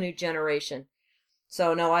 It's revenue generation.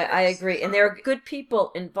 So no, I agree. And there are good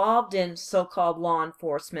people involved in so-called law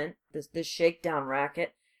enforcement, this shakedown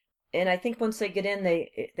racket. And I think once they get in,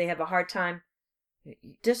 they have a hard time.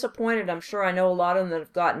 Disappointed, I'm sure. I know a lot of them that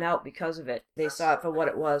have gotten out because of it. They saw it for what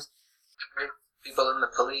it was. People in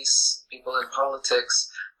the police, people in politics,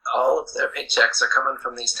 all of their paychecks are coming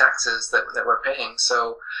from these taxes that we're paying.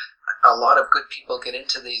 So a lot of good people get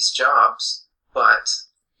into these jobs, but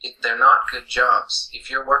they're not good jobs. If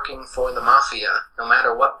you're working for the mafia, no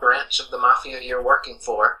matter what branch of the mafia you're working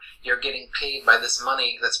for, you're getting paid by this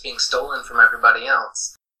money that's being stolen from everybody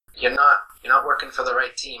else. You're not working for the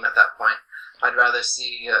right team at that point. I'd rather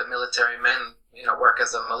see military men, work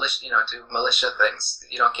as a militia, do militia things.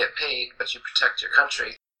 You don't get paid, but you protect your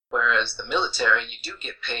country. Whereas the military, you do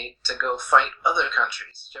get paid to go fight other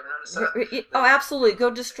countries. Did you ever notice that? Oh, absolutely.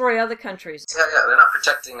 Go destroy other countries. Yeah. They're not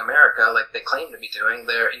protecting America like they claim to be doing.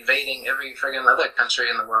 They're invading every friggin' other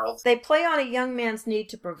country in the world. They play on a young man's need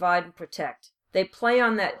to provide and protect. They play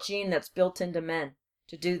on that gene that's built into men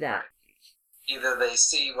to do that. Either they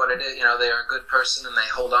see what it is, they're a good person and they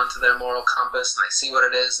hold on to their moral compass and they see what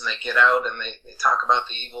it is and they get out and they talk about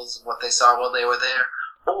the evils of what they saw while they were there.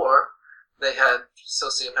 Or they had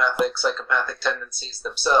psychopathic tendencies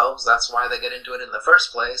themselves. That's why they get into it in the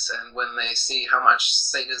first place. And when they see how much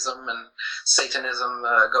sadism and satanism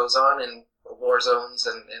goes on in war zones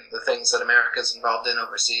and the things that America's involved in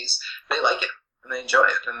overseas, they like it. And they enjoy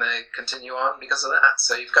it, and they continue on because of that.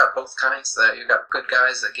 So you've got both kinds there. You've got good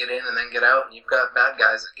guys that get in and then get out, and you've got bad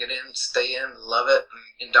guys that get in, stay in, love it,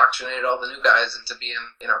 and indoctrinate all the new guys into being,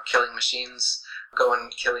 killing machines, going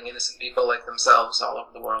killing innocent people like themselves all over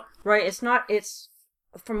the world. Right.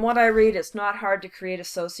 From what I read, it's not hard to create a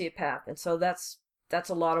sociopath, and so that's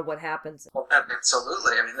a lot of what happens. Well,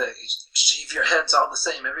 absolutely. I mean, shave your heads all the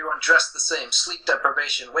same. Everyone dressed the same. Sleep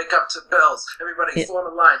deprivation. Wake up to bells. Everybody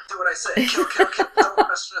form a line. Do what I say. Kill. Don't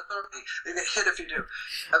question authority. You get hit if you do.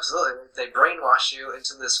 Absolutely. They brainwash you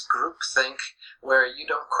into this groupthink where you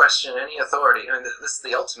don't question any authority. I mean, this is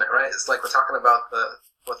the ultimate, right? It's like we're talking about the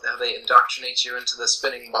how they indoctrinate you into the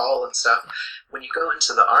spinning ball and stuff. When you go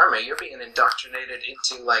into the army, you're being indoctrinated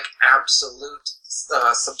into like absolute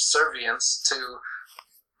subservience to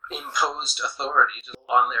imposed authority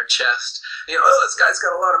on their chest. Oh, this guy's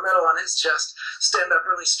got a lot of metal on his chest. Stand up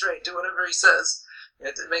really straight. Do whatever he says.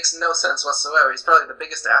 It makes no sense whatsoever. He's probably the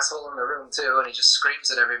biggest asshole in the room, too, and he just screams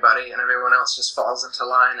at everybody, and everyone else just falls into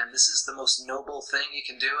line, and this is the most noble thing you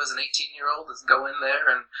can do as an 18-year-old, is go in there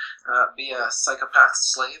and be a psychopath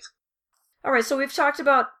slave. All right, so we've talked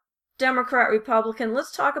about Democrat, Republican.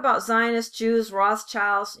 Let's talk about Zionist, Jews,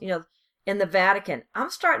 Rothschilds, in the Vatican. I'm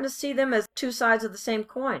starting to see them as two sides of the same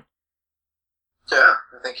coin. Yeah,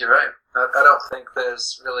 I think you're right. I don't think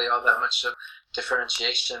there's really all that much of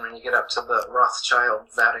differentiation when you get up to the Rothschild,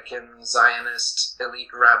 Vatican, Zionist, elite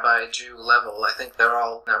rabbi, Jew level. I think they're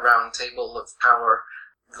all in a round table of power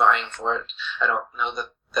vying for it. I don't know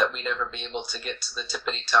that we'd ever be able to get to the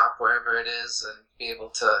tippity top wherever it is and be able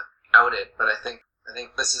to out it, but I think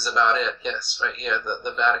this is about it. Yes, right here,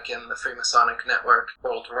 the Vatican, the Freemasonic network,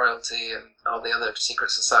 world royalty, and all the other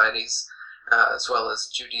secret societies, as well as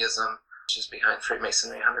Judaism, which is behind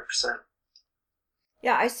Freemasonry 100%.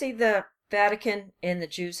 Yeah, I see the Vatican and the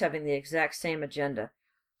Jews having the exact same agenda.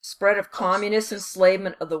 Spread of communist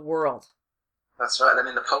enslavement of the world. That's right. I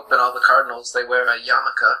mean, the Pope and all the cardinals, they wear a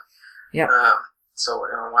yarmulke. Yeah. So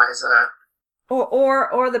why is that?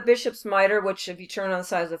 Or the bishop's mitre, which if you turn on the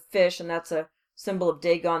side is a fish, and that's a symbol of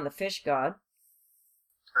Dagon, the fish god.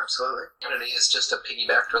 Absolutely. Unity is just a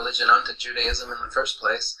piggybacked religion onto Judaism in the first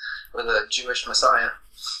place, with a Jewish Messiah.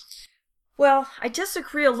 Well, I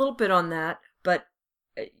disagree a little bit on that, but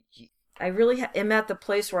I really am at the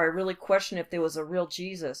place where I really question if there was a real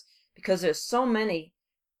Jesus, because there's so many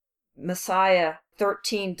Messiah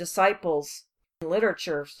 13 disciples in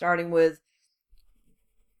literature, starting with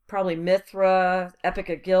probably Mithra, Epic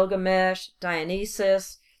of Gilgamesh,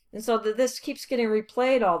 Dionysus, and so this keeps getting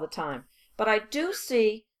replayed all the time. But I do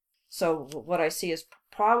see, so what I see is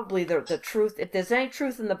probably the truth. If there's any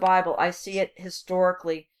truth in the Bible, I see it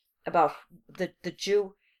historically about the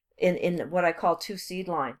Jew in what I call two seed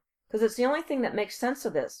line. Because it's the only thing that makes sense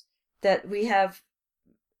of this, that we have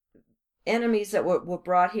enemies that were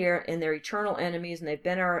brought here, and they're eternal enemies, and they've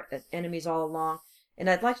been our enemies all along. And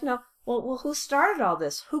I'd like to know, well, who started all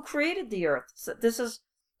this? Who created the earth? So this is,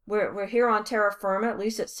 we're here on terra firma, at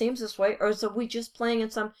least it seems this way, or is we just playing in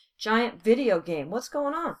some giant video game? What's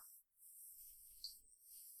going on?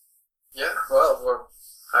 Yeah, well,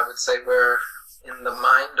 I would say we're in the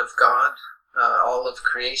mind of God. All of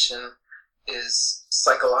creation is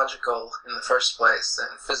psychological in the first place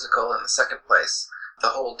and physical in the second place. The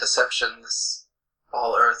whole deception, this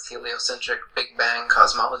all-earth, heliocentric, Big Bang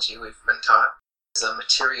cosmology we've been taught, is a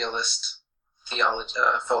materialist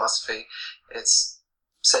philosophy. It's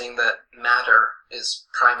saying that matter is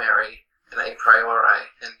primary and a priori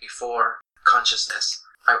and before consciousness.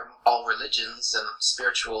 All religions and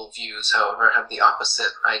spiritual views, however, have the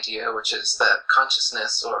opposite idea, which is that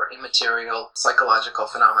consciousness or immaterial psychological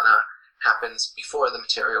phenomena happens before the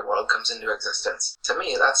material world comes into existence. To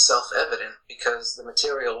me, that's self-evident, because the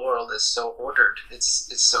material world is so ordered. It's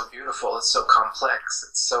so beautiful. It's so complex.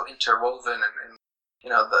 It's so interwoven, and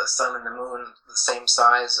the sun and the moon, the same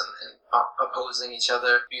size and opposing each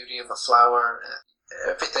other. Beauty of a flower,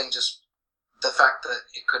 everything. Just the fact that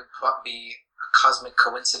it could be a cosmic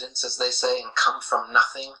coincidence, as they say, and come from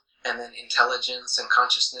nothing, and then intelligence and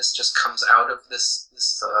consciousness just comes out of this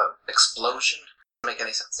explosion. Doesn't make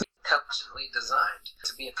any sense. Intelligently designed.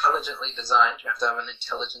 To be intelligently designed, you have to have an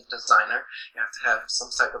intelligent designer. You have to have some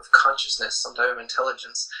type of consciousness, some type of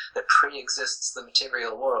intelligence that pre-exists the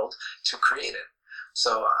material world to create it.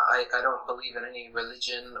 So I don't believe in any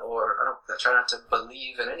religion, or I try not to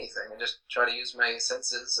believe in anything. I just try to use my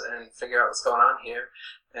senses and figure out what's going on here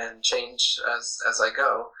and change as I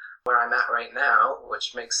go. Where I'm at right now,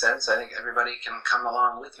 which makes sense, I think everybody can come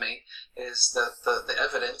along with me, is that the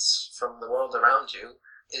evidence from the world around you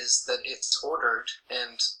is that it's ordered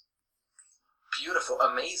and beautiful,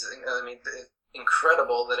 amazing. I mean,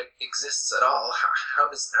 incredible that it exists at all. How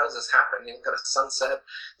does this happen? You look at a sunset,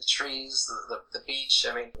 the trees, the beach.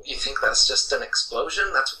 I mean, you think that's just an explosion?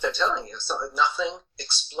 That's what they're telling you. So nothing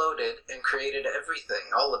exploded and created everything.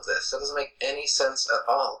 All of this. That doesn't make any sense at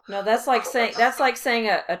all. No, that's like saying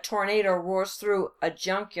a tornado roars through a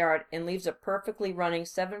junkyard and leaves a perfectly running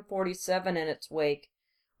 747 in its wake,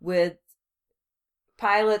 with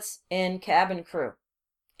pilots and cabin crew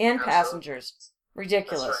and passengers.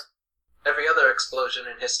 Ridiculous. That's right. Every other explosion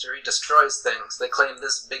in history destroys things. They claim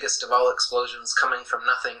this biggest of all explosions, coming from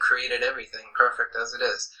nothing, created everything, perfect as it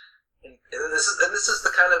is. And this is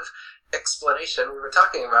the kind of explanation we were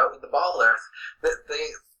talking about with the ball Earth.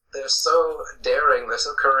 They're so daring, they're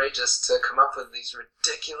so courageous to come up with these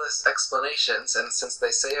ridiculous explanations, and since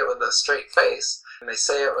they say it with a straight face, and they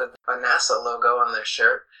say it with a NASA logo on their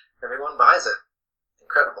shirt, everyone buys it.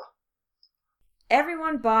 Incredible.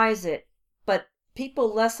 Everyone buys it, but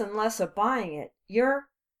people less and less are buying it. Your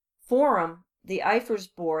forum, the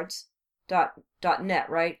ifersboards.net,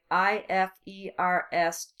 right?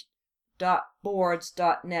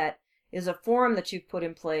 ifers.boards.net is a forum that you've put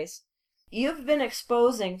in place. You've been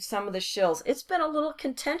exposing some of the shills. It's been a little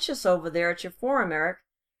contentious over there at your forum, Eric,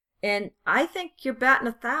 and I think you're batting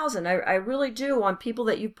 1,000. I really do, on people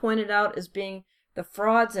that you pointed out as being the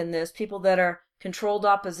frauds in this, people that are controlled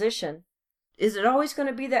opposition. Is it always going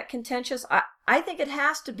to be that contentious? I think it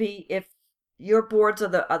has to be if your boards are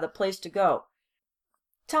the place to go.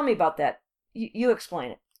 Tell me about that. You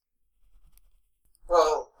explain it.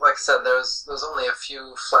 Well, like I said, there's only a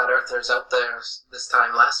few flat earthers out there this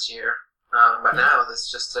time last year, but now there's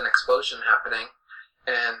just an explosion happening,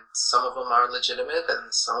 and some of them are legitimate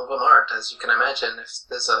and some of them aren't. As you can imagine, if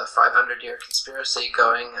there's a 500-year conspiracy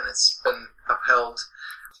going and it's been upheld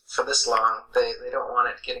for this long, they don't want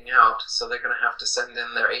it getting out, so they're going to have to send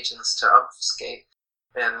in their agents to obfuscate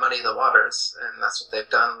and muddy the waters, and that's what they've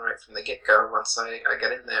done right from the get-go once I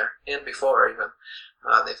get in there, and before even.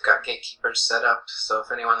 They've got gatekeepers set up, so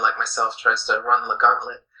if anyone like myself tries to run the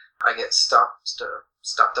gauntlet, I get stopped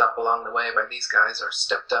up along the way by these guys, or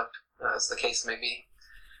stepped up, as the case may be.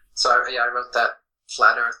 So I wrote that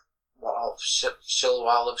flat earth shill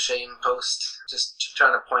wall of shame post, just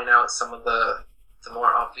trying to point out some of the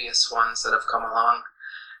more obvious ones that have come along.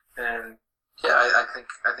 And yeah, I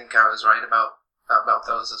think I was right about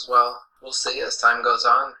those as well. We'll see as time goes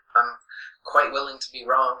on. I'm quite willing to be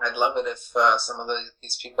wrong. I'd love it if some of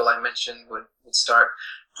these people I mentioned would start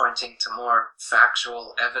pointing to more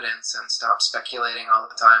factual evidence and stop speculating all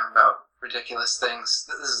the time about ridiculous things.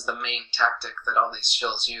 This is the main tactic that all these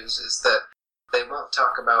shills use, is that they won't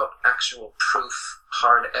talk about actual proof,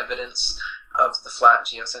 hard evidence of the flat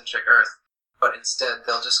geocentric Earth, but instead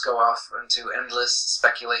they'll just go off into endless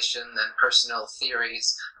speculation and personal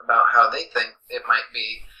theories about how they think it might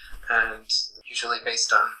be, and usually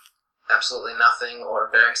based on absolutely nothing or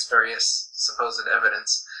very spurious supposed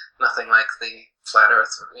evidence. Nothing like the flat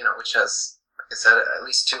Earth, which has, like I said, at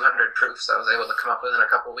least 200 proofs I was able to come up with in a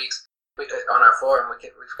couple of weeks. On our forum,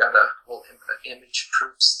 we've got a whole image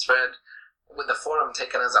proofs thread. With the forum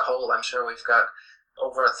taken as a whole, I'm sure we've got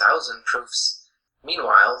over 1,000 proofs.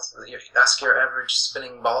 Meanwhile, you ask your average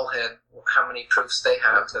spinning ball head how many proofs they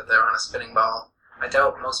have that they're on a spinning ball. I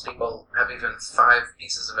doubt most people have even 5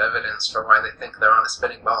 pieces of evidence for why they think they're on a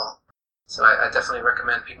spinning ball. So I definitely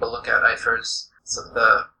recommend people look at Eifers,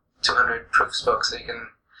 the 200 proofs book, so you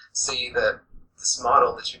can see that this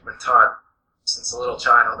model that you've been taught since a little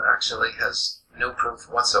child actually has no proof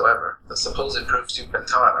whatsoever. The supposed proofs you've been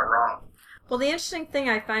taught are wrong. Well, the interesting thing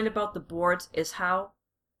I find about the boards is how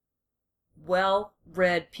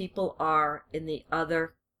well-read people are in the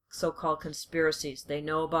other so-called conspiracies. They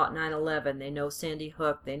know about 9/11, they know Sandy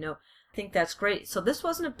Hook, they know... I think that's great. So this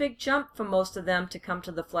wasn't a big jump for most of them to come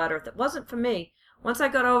to the flat Earth. It wasn't for me. Once I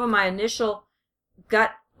got over my initial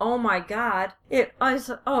gut, oh my God, it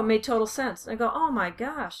made total sense. And I go, oh my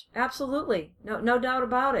gosh, absolutely, no doubt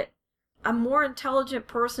about it. A more intelligent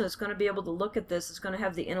person is going to be able to look at this, is going to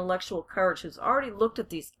have the intellectual courage, who's already looked at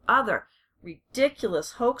these other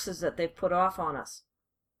ridiculous hoaxes that they've put off on us.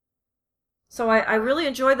 So I really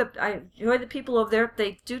enjoy the people over there.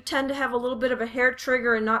 They do tend to have a little bit of a hair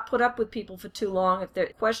trigger and not put up with people for too long if they're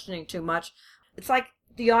questioning too much. It's like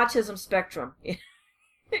the autism spectrum.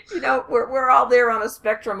 We're all there on a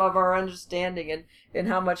spectrum of our understanding and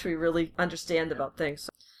how much we really understand about things.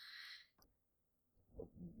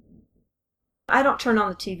 I don't turn on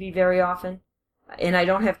the TV very often, and I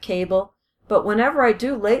don't have cable, but whenever I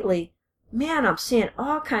do lately, man, I'm seeing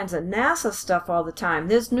all kinds of NASA stuff all the time.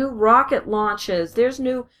 There's new rocket launches. There's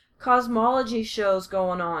new cosmology shows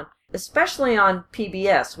going on, especially on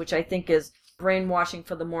PBS, which I think is brainwashing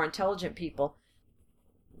for the more intelligent people.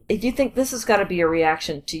 Do you think this has got to be a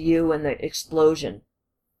reaction to you and the explosion?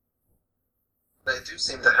 They do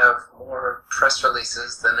seem to have more press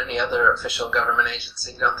releases than any other official government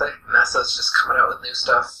agency, don't they? NASA's just coming out with new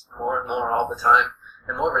stuff more and more all the time,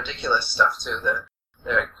 and more ridiculous stuff too.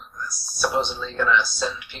 They're supposedly going to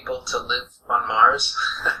send people to live on Mars.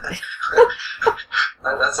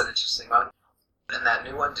 That's an interesting one. And that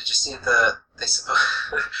new one, did you see the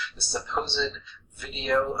supposed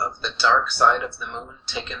video of the dark side of the moon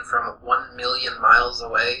taken from 1 million miles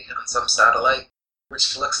away on some satellite,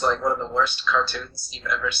 which looks like one of the worst cartoons you've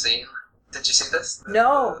ever seen? Did you see this?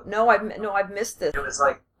 I've missed this. It was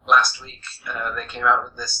like last week. They came out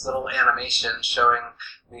with this little animation showing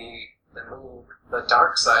the moon, the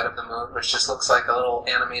dark side of the moon, which just looks like a little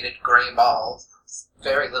animated gray ball.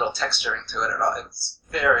 Very little texturing to it at all. It's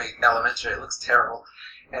very elementary. It looks terrible,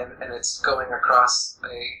 and it's going across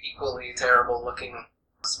a equally terrible looking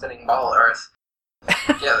spinning ball Earth.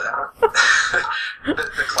 Yeah,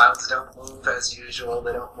 the clouds don't move as usual.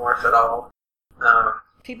 They don't morph at all.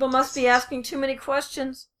 People must be asking too many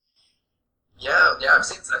questions. Yeah. I've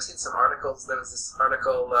seen some articles. There was this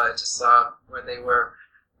article I just saw where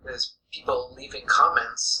there's people leaving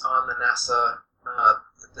comments on the NASA,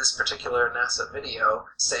 this particular NASA video,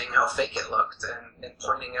 saying how fake it looked and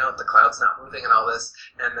pointing out the clouds not moving and all this.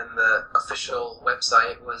 And then the official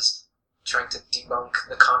website was trying to debunk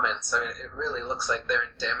the comments. I mean, it really looks like they're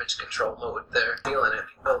in damage control mode. They're feeling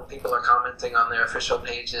it. People are commenting on their official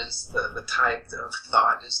pages. The tide of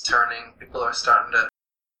thought is turning. People are starting to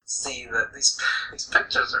see that these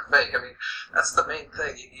pictures are fake. I mean, that's the main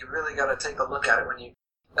thing. You really got to take a look at it when you.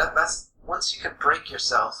 That's once you can break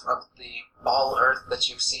yourself of the ball Earth that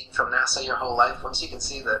you've seen from NASA your whole life. Once you can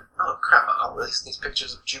see that, oh crap, all these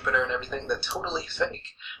pictures of Jupiter and everything, they're totally fake.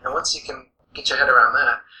 And once you can get your head around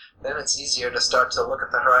that, then it's easier to start to look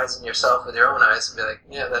at the horizon yourself with your own eyes and be like,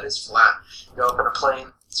 yeah, that is flat. You open a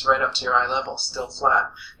plane, it's right up to your eye level, still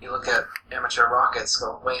flat. You look at amateur rockets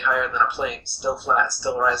going way higher than a plane, still flat,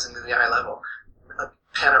 still rising to the eye level. A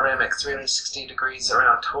panoramic, 360 degrees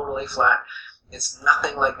around, totally flat. It's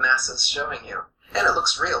nothing like NASA's showing you. And it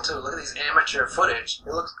looks real too. Look at these amateur footage.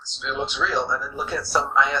 It looks real. And then look at some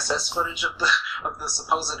ISS footage of the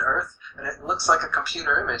supposed Earth, and it looks like a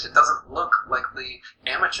computer image. It doesn't look like the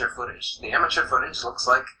amateur footage. The amateur footage looks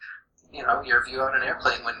like, your view out an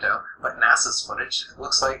airplane window. But NASA's footage, it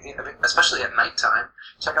looks like, especially at nighttime.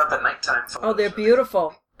 Check out the nighttime footage. Oh, they're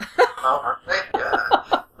beautiful. Oh, aren't they?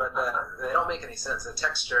 Yeah. But they don't make any sense. The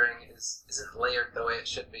texturing isn't layered the way it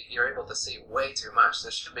should be. You're able to see way too much.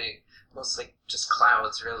 There should be mostly just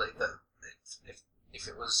clouds, really. If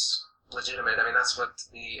it was legitimate, I mean, that's what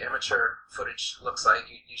the amateur footage looks like.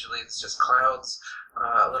 Usually it's just clouds,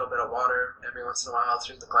 a little bit of water every once in a while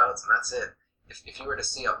through the clouds, and that's it. If you were to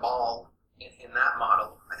see a ball in that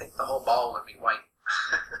model, I think the whole ball would be white.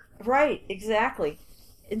 Right, exactly.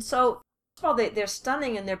 And so, first of all, they're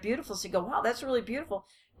stunning and they're beautiful, so you go, wow, that's really beautiful.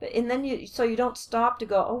 And then you don't stop to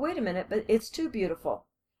go, oh, wait a minute, but it's too beautiful.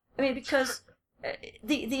 I mean, because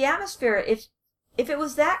the atmosphere, if it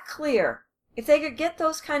was that clear, if they could get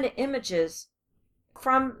those kind of images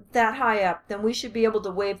from that high up, then we should be able to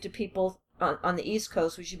wave to people on the East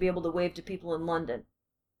Coast. We should be able to wave to people in London.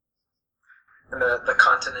 And the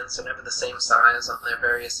continents are never the same size on their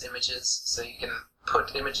various images, so you can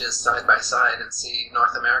put images side by side and see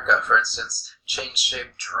North America, for instance, change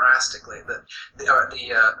shape drastically. The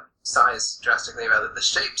size drastically, rather. The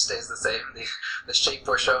shape stays the same. The shape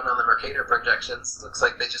we're shown on the Mercator projections looks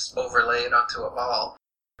like they just overlay it onto a ball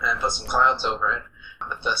and put some clouds over it.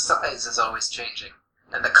 But the size is always changing.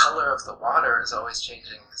 And the color of the water is always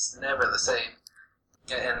changing. It's never the same.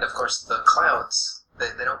 And of course the clouds,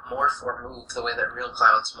 they don't morph or move the way that real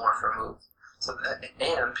clouds morph or move. So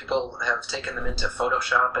and people have taken them into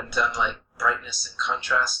Photoshop and done like brightness and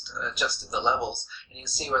contrast, adjusted the levels, and you can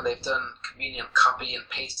see where they've done convenient copy and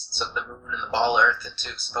pastes of the moon and the ball Earth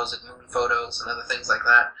into supposed moon photos and other things like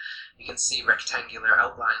that. You can see rectangular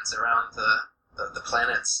outlines around the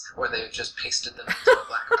planets where they've just pasted them into a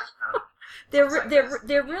black background.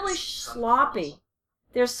 They're really sloppy.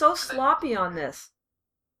 They're so sloppy on this.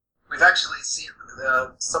 We've actually seen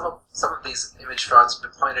some of these image frauds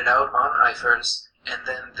been pointed out on IFRS, and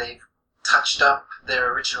then they've touched up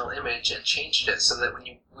their original image and changed it so that when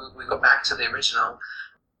we go back to the original,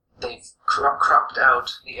 they've cropped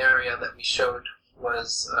out the area that we showed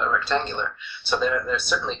was rectangular. So they're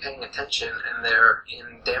certainly paying attention, and they're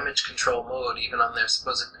in damage control mode even on their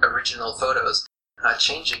supposed original photos,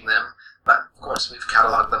 changing them. But of course we've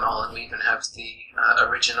cataloged them all, and we even have the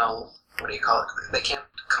original, what do you call it? They can't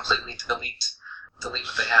completely delete what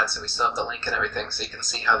they had, so we still have the link and everything, so you can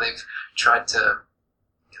see how they've tried to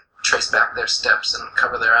trace back their steps and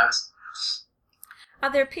cover their ass.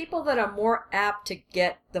 Are there people that are more apt to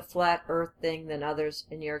get the flat Earth thing than others,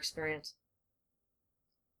 in your experience?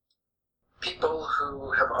 People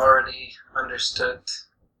who have already understood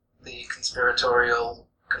the conspiratorial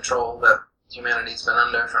control that humanity's been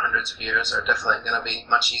under for hundreds of years are definitely going to be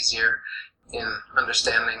much easier in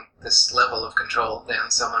understanding this level of control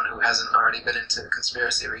than someone who hasn't already been into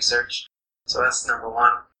conspiracy research. So that's number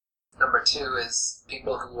one. Number two is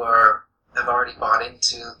people who have already bought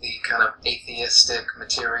into the kind of atheistic,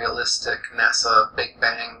 materialistic, NASA Big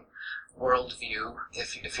Bang worldview,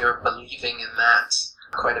 if you're believing in that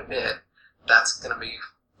quite a bit, that's going to be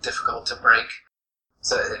difficult to break.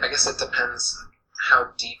 So I guess it depends how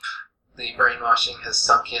deep the brainwashing has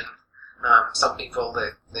sunk in. Some people,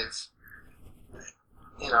 they've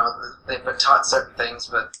been taught certain things,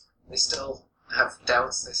 but they still have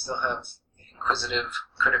doubts. They still have inquisitive,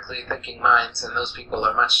 critically thinking minds, and those people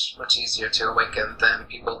are much, much easier to awaken than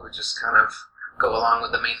people who just kind of go along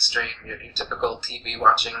with the mainstream, your typical TV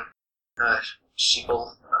watching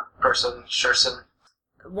sheeple person, Sherson.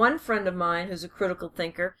 One friend of mine who's a critical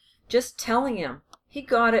thinker, just telling him, he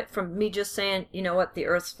got it from me just saying, you know what, the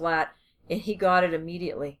Earth's flat, and he got it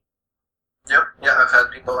immediately. Yep, yeah, I've had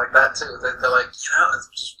people like that too. They're like,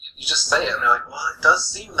 you just say it, and they're like, well, it does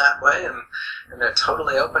seem that way, and they're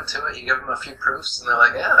totally open to it. You give them a few proofs, and they're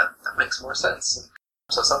like, yeah, that makes more sense. And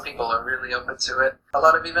so some people are really open to it. A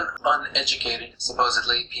lot of even uneducated,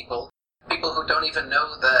 supposedly, people who don't even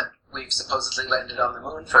know that we've supposedly landed on the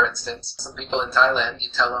moon, for instance. Some people in Thailand, you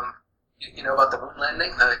tell them, you know about the moon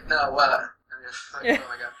landing? They're like, no, what? Like, oh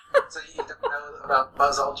my god. So you don't know about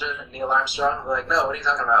Buzz Aldrin and Neil Armstrong? They're like, no, what are you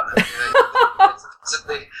talking about? So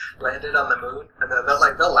they landed on the moon, and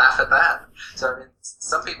they'll laugh at that. So I mean,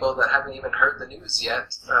 some people that haven't even heard the news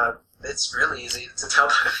yet, it's really easy to tell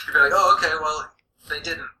them. You're like, oh, okay, well, they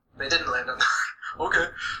didn't land on the moon.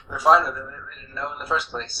 Okay, they're fine with it. They didn't know in the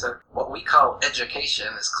first place. So what we call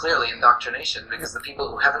education is clearly indoctrination, because the people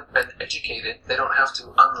who haven't been educated, they don't have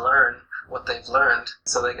to unlearn what they've learned,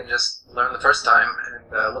 so they can just learn the first time and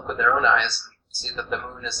look with their own eyes and see that the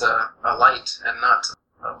moon is a light and not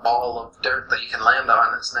a ball of dirt that you can land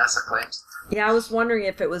on, as NASA claims. Yeah, I was wondering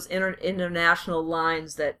if it was international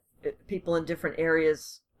lines that people in different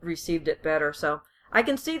areas received it better. So I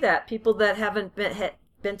can see that. People that haven't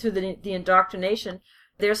been through the indoctrination,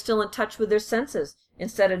 they're still in touch with their senses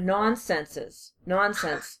instead of nonsense,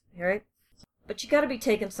 right? But you got to be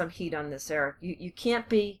taking some heat on this, Eric. You can't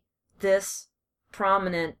be this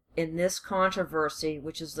prominent in this controversy,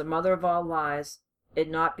 which is the mother of all lies,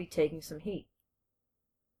 and not be taking some heat.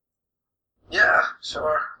 Yeah,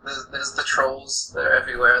 sure. There's the trolls. They're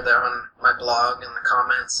everywhere. They're on my blog, in the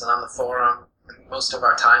comments, and on the forum. And most of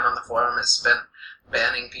our time on the forum is spent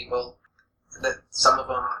banning people. That some of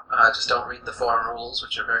them just don't read the forum rules,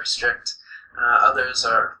 which are very strict. Others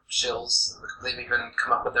are shills. They've even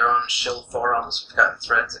come up with their own shill forums. We've got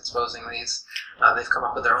threads exposing these. They've come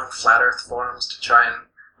up with their own flat earth forums to try and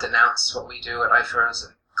denounce what we do at IFERS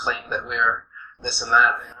and claim that we're this and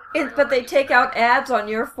that. But they take out ads on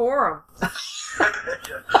your forum.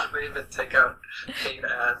 Yeah, they even take out paid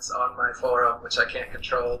ads on my forum, which I can't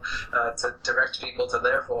control, to direct people to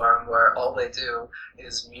their forum, where all they do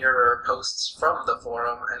is mirror posts from the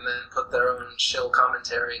forum and then put their own shill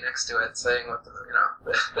commentary next to it, saying what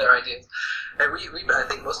their ideas. And I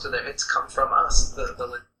think most of their hits come from us.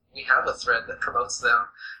 We have a thread that promotes them,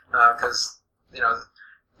 because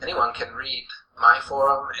anyone can read my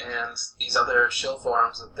forum and these other shill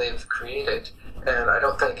forums that they've created, and I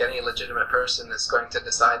don't think any legitimate person is going to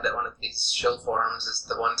decide that one of these shill forums is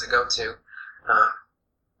the one to go to.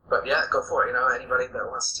 But yeah, go for it. Anybody that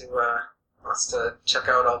wants to check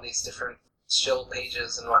out all these different shill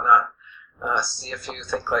pages and whatnot, see if you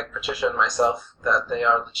think like Patricia and myself that they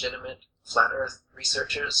are legitimate flat Earth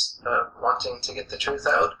researchers wanting to get the truth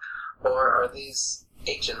out, or are these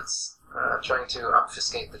agents trying to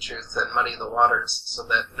obfuscate the truth and muddy the waters so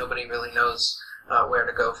that nobody really knows where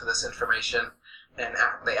to go for this information, and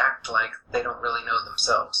they act like they don't really know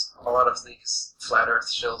themselves. A lot of these flat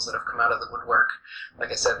earth shills that have come out of the woodwork,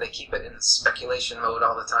 like I said, they keep it in speculation mode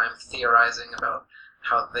all the time, theorizing about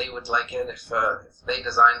how they would like it if they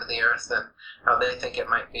designed the earth and how they think it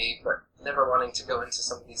might be, but never wanting to go into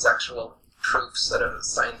some of these actual proofs that are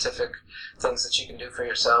scientific things that you can do for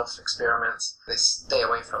yourself, experiments. They stay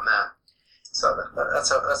away from that. So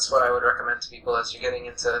that's what I would recommend to people as you're getting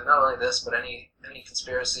into not only this, but any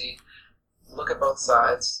conspiracy. Look at both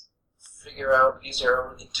sides, figure out, use your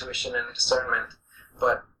own intuition and discernment,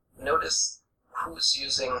 but notice who's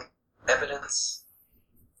using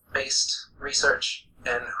evidence-based research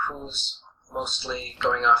and who's mostly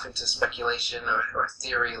going off into speculation or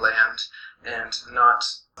theory land and not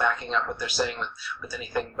backing up what they're saying with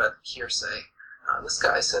anything but hearsay. This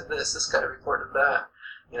guy said this guy reported that.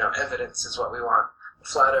 Evidence is what we want. The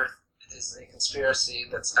flat Earth is a conspiracy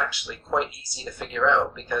that's actually quite easy to figure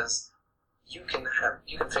out, because you can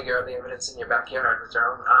figure out the evidence in your backyard with your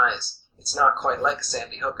own eyes. It's not quite like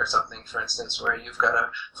Sandy Hook or something, for instance, where you've got to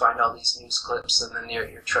find all these news clips and then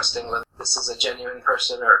you're trusting whether this is a genuine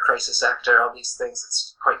person or a crisis actor, all these things.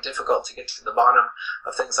 It's quite difficult to get to the bottom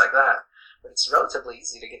of things like that. but it's relatively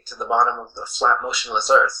easy to get to the bottom of the flat, motionless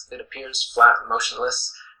Earth. It appears flat and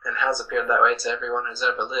motionless, and has appeared that way to everyone who's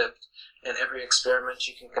ever lived, and every experiment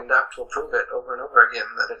you can conduct will prove it over and over again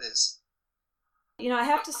that it is. I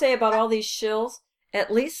have to say about all these shills,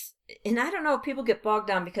 at least, and I don't know if people get bogged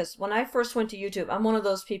down, because when I first went to YouTube, I'm one of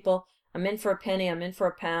those people, I'm in for a penny, I'm in for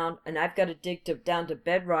a pound, and I've got to dig down to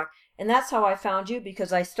bedrock. And that's how I found you,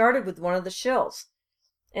 because I started with one of the shills.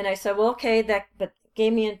 And I said, well, okay, but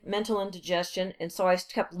gave me mental indigestion, and so I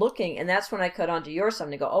kept looking, and that's when I cut onto your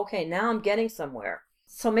something to go, okay, now I'm getting somewhere.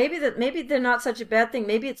 So maybe they're not such a bad thing.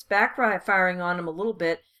 Maybe it's backfiring on them a little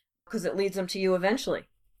bit, because it leads them to you eventually.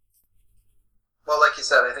 Well, like you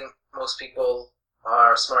said, I think most people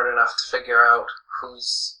are smart enough to figure out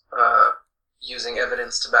who's using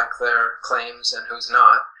evidence to back their claims and who's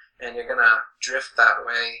not, and you're going to drift that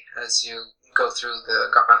way as you go through the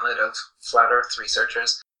gauntlet of flat Earth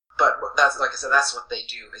researchers. But that's, like I said, that's what they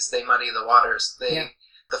do, is they muddy the waters.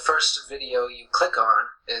 The first video you click on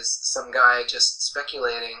is some guy just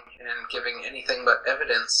speculating and giving anything but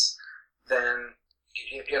evidence. Then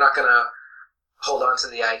you're not going to hold on to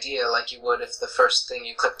the idea like you would if the first thing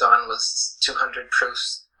you clicked on was 200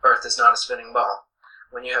 proofs Earth is not a spinning ball.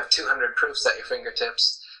 When you have 200 proofs at your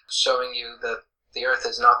fingertips showing you that the Earth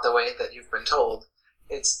is not the way that you've been told,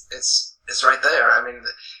 it's right there. I mean,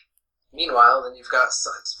 meanwhile, then you've got,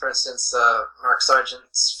 for instance, Mark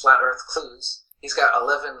Sargent's Flat Earth Clues. He's got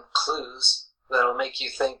 11 clues that'll make you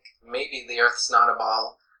think maybe the Earth's not a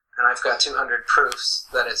ball, and I've got 200 proofs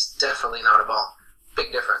that it's definitely not a ball.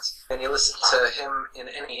 Big difference. And you listen to him in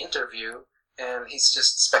any interview, and he's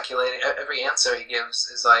just speculating. Every answer he gives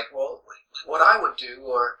is like, well, what I would do,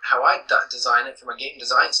 or how I'd design it from a game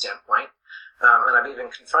design standpoint. And I've even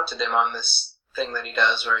confronted him on this thing that he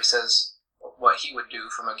does where he says what he would do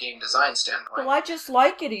from a game design standpoint. Well, I just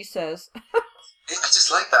like it, he says. I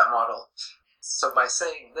just like that model. So by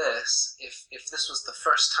saying this, if this was the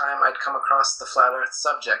first time I'd come across the flat Earth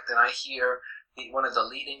subject, and I hear one of the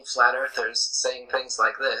leading flat earthers saying things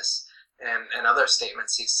like this, and other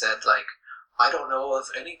statements he said, like, I don't know of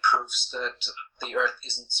any proofs that the Earth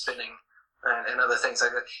isn't spinning, and other things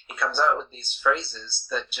like that. He comes out with these phrases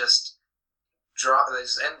that just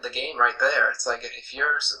end the game right there. It's like, if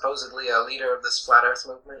you're supposedly a leader of this flat Earth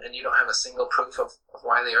movement and you don't have a single proof of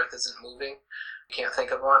why the Earth isn't moving, you can't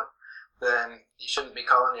think of one, then you shouldn't be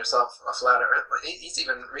calling yourself a flat Earth. He's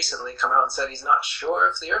even recently come out and said he's not sure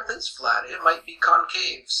if the Earth is flat. It might be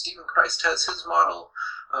concave. Stephen Christ has his model.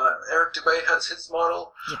 Eric DUBAY has his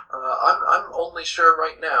model. Yeah. I'm only sure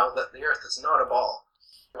right now that the Earth is not a ball.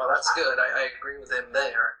 Well, that's good. I agree with him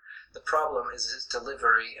there. The problem is his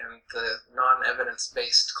delivery and the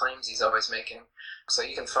non-evidence-based claims he's always making. So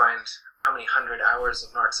you can find how many 100 hours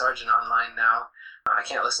of Mark Sargent online now. I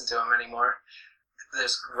can't listen to him anymore.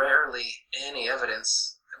 There's rarely any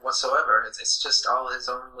evidence whatsoever. It's just all his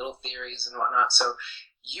own little theories and whatnot. So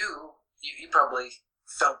you probably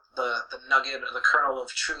felt the nugget or the kernel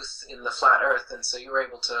of truth in the flat Earth, and so you were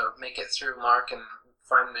able to make it through Mark and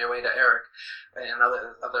find your way to Eric and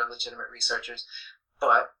other legitimate researchers.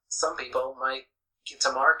 But some people might get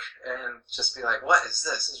to Mark and just be like, what is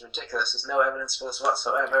this? This is ridiculous. There's no evidence for this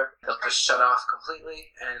whatsoever. They'll just shut off completely,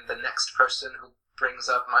 and the next person who brings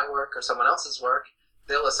up my work or someone else's work,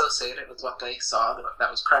 they'll associate it with what they saw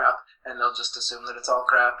that was crap, and they'll just assume that it's all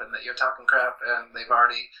crap and that you're talking crap, and they've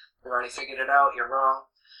already figured it out. You're wrong.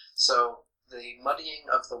 So the muddying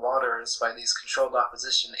of the waters by these controlled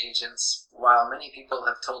opposition agents, while many people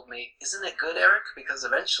have told me, isn't it good, Eric? Because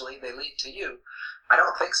eventually they lead to you. I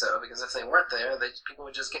don't think so, because if they weren't there, people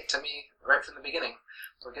would just get to me right from the beginning,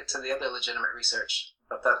 or get to the other legitimate research.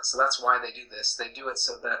 So that's why they do this. They do it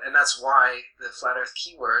so that, and that's why the flat Earth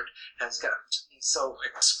keyword has got so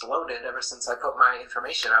exploded ever since I put my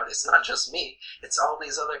information out. It's not just me. It's all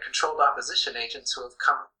these other controlled opposition agents who have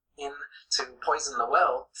come in to poison the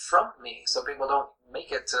well from me, so people don't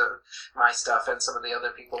make it to my stuff and some of the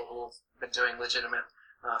other people who have been doing legitimate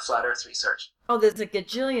flat Earth research. Oh, there's a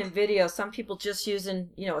gajillion videos. Some people just using,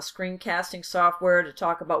 a screencasting software to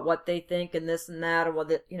talk about what they think and this and that, or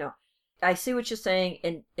what I see what you're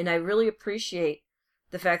saying, and I really appreciate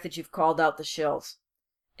the fact that you've called out the shills.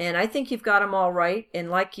 And I think you've got them all right,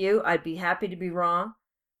 and like you, I'd be happy to be wrong.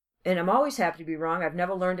 And I'm always happy to be wrong. I've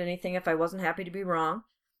never learned anything if I wasn't happy to be wrong.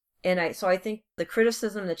 So I think the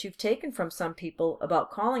criticism that you've taken from some people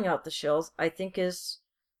about calling out the shills, I think is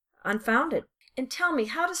unfounded. And tell me,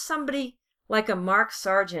 how does somebody like a Mark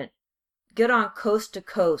Sargent get on Coast to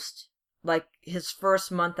Coast like his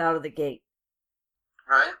first month out of the gate?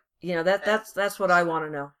 Right. That's what I want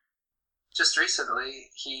to know. Just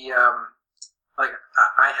recently, he Like,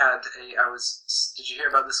 did you hear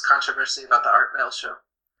about this controversy about the Art Bell show?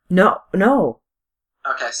 No.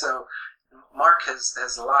 Okay, so Mark has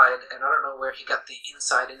lied, and I don't know where he got the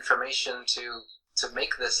inside information to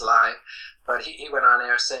make this lie, but he went on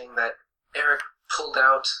air saying that Eric pulled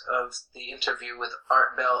out of the interview with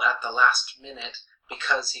Art Bell at the last minute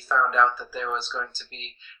because he found out that there was going to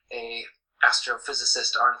be a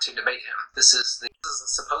astrophysicist on to debate him. This is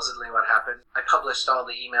supposedly what happened. I published all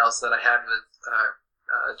the emails that I had with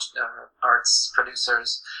Art's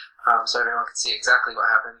producers, so everyone could see exactly what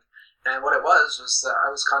happened. And what it was that I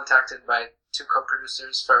was contacted by 2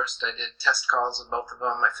 co-producers first. I did test calls with both of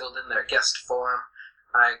them. I filled in their guest form.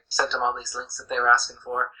 I sent them all these links that they were asking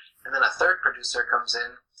for. And then a 3rd producer comes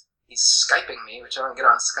in. He's Skyping me, which I don't get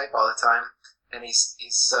on Skype all the time. And he's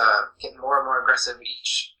getting more and more aggressive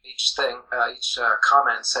each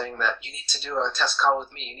comment, saying that you need to do a test call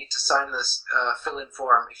with me. You need to sign this fill-in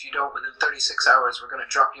form. If you don't, within 36 hours, we're going to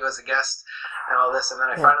drop you as a guest and all this. And then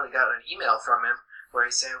I finally got an email from him where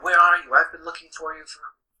he's saying, "Where are you? I've been looking for you for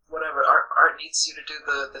whatever. Art needs you to do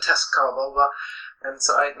the test call, blah, blah." And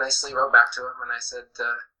so I nicely wrote back to him and I said,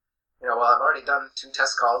 well, I've already done 2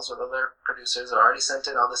 test calls with other producers. I've already sent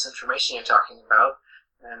in all this information you're talking about.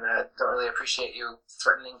 And I don't really appreciate you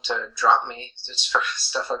threatening to drop me just for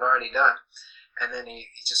stuff I've already done. And then he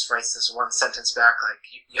just writes this one sentence back, like,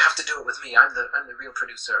 you have to do it with me. I'm the real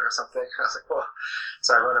producer or something. I was like, well,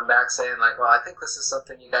 so I wrote him back saying, like, well, I think this is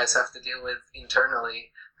something you guys have to deal with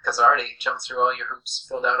internally because I already jumped through all your hoops,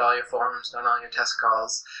 filled out all your forms, done all your test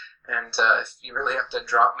calls. And if you really have to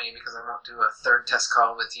drop me because I won't do a 3rd test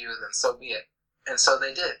call with you, then so be it. And so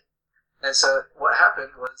they did. And so what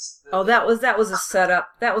happened was... that was a setup.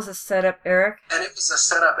 That was a setup, Eric. And it was a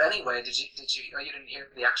setup anyway. Did you? Oh, you didn't hear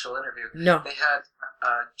the actual interview. No. They had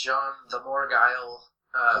John the Morgile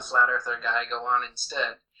flat earther guy go on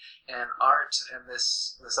instead. And Art and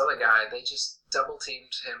this other guy, they just double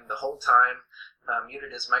teamed him the whole time,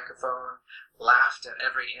 muted his microphone, laughed at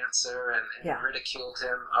every answer, and ridiculed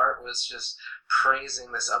him. Art was just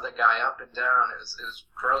praising this other guy up and down. It was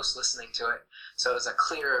gross listening to it. So it was a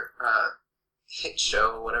clear hit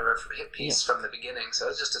show, or whatever, hit piece from the beginning. So it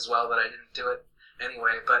was just as well that I didn't do it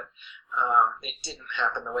anyway. But it didn't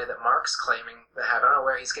happen the way that Mark's claiming that happened. I don't know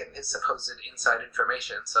where he's getting his supposed inside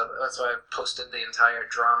information. So that's why I posted the entire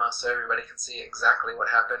drama so everybody can see exactly what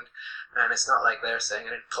happened. And it's not like they're saying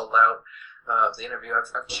I didn't pull out the interview.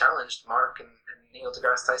 I've challenged Mark and Neil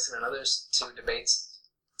deGrasse Tyson and others to debates.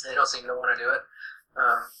 They don't seem to want to do it.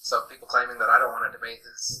 So people claiming that I don't want to debate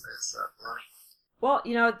is baloney. Well,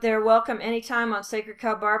 they're welcome anytime on Sacred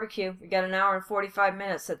Cow Barbecue. We got an hour and 45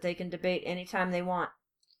 minutes that they can debate anytime they want.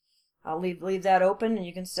 I'll leave that open, and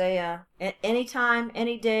you can say anytime,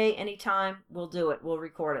 any day, anytime, we'll do it. We'll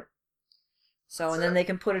record it. So, and then they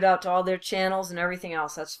can put it out to all their channels and everything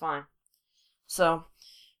else. That's fine. So,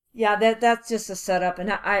 yeah, that's just a setup,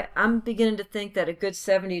 and I'm beginning to think that a good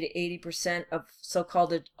 70 to 80% of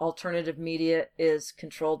so-called alternative media is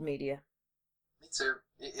controlled media. Me too.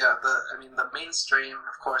 Yeah, the mainstream,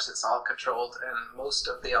 of course, it's all controlled, and most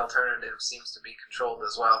of the alternative seems to be controlled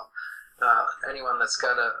as well. Anyone that's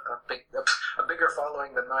got a bigger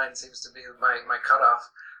following than mine seems to be my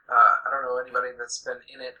cutoff. I don't know anybody that's been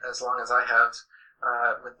in it as long as I have,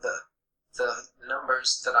 with the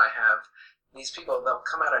numbers that I have. These people, they'll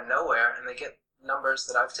come out of nowhere and they get numbers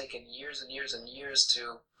that I've taken years and years and years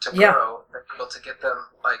to grow. They're able to get them,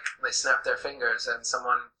 like, they snap their fingers and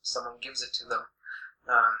someone gives it to them.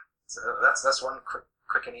 So that's one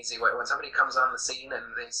quick and easy way. When somebody comes on the scene and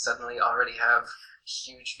they suddenly already have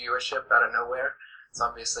huge viewership out of nowhere, it's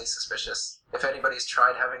obviously suspicious. If anybody's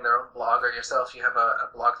tried having their own blog, or yourself, you have a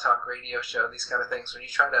blog talk radio show, these kind of things, when you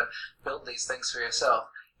try to build these things for yourself,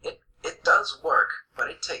 it does work, but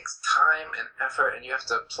it takes time and effort, and you have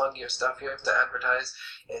to plug your stuff, you have to advertise.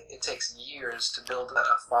 It takes years to build a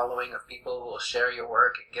following of people who will share your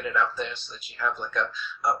work and get it out there so that you have like a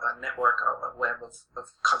network, a web of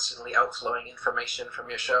constantly outflowing information from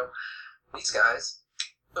your show. These guys,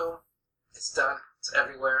 boom, it's done. It's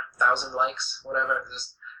everywhere, 1,000 likes, whatever,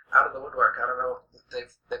 just out of the woodwork. I don't know.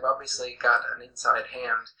 They've obviously got an inside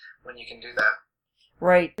hand when you can do that.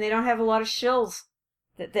 Right. They don't have a lot of shills.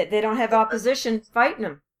 They don't have opposition fighting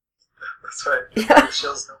them. That's right. Yeah. The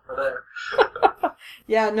shills over there.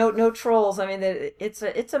 Yeah, no trolls. I mean,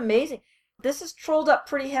 it's amazing. This is trolled up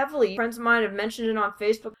pretty heavily. Friends of mine have mentioned it on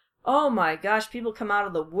Facebook. Oh my gosh, people come out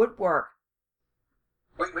of the woodwork.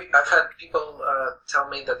 I've had people tell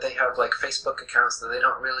me that they have like Facebook accounts that they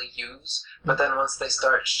don't really use, but then once they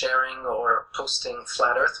start sharing or posting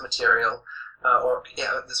flat Earth material,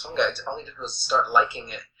 this one guy, all he did was start liking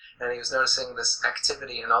it, and he was noticing this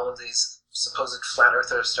activity in all of these supposed flat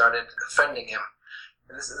earthers started offending him.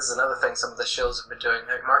 And this is another thing some of the shows have been doing.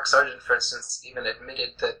 Like Mark Sargent, for instance, even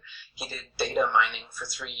admitted that he did data mining for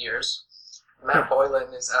 3 years. Matt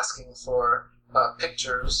Boylan is asking for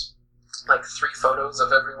pictures, like 3 photos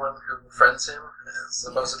of everyone who friends him,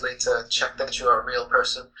 supposedly to check that you are a real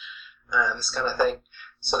person, this kind of thing.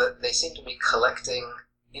 So that they seem to be collecting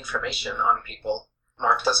information on people.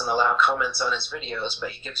 Mark doesn't allow comments on his videos,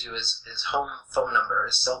 but he gives you his home phone number,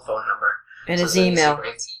 his cell phone number. And his email.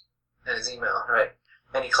 And his email, right.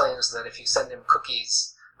 And he claims that if you send him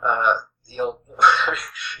cookies, he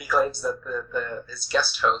claims that his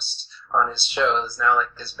guest host on his show is now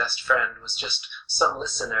like his best friend, was just some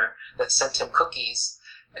listener that sent him cookies,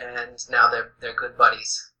 and now they're good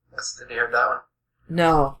buddies. Have you heard that one?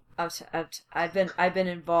 No. I've been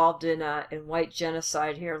involved in white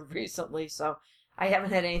genocide here recently, so I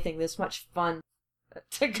haven't had anything this much fun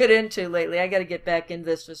to get into lately. I got to get back into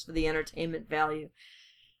this just for the entertainment value.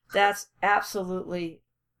 That's absolutely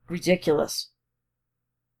ridiculous.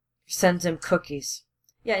 Sends him cookies.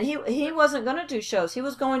 Yeah, and he wasn't going to do shows. He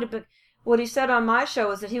was going to. What he said on my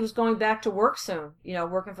show is that he was going back to work soon.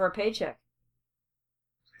 Working for a paycheck.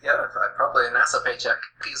 Yeah, probably a NASA paycheck.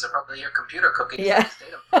 Cookies are probably your computer cookies. Yeah,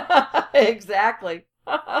 exactly.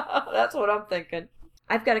 That's what I'm thinking.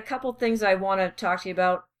 I've got a couple things I want to talk to you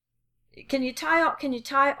about. Can you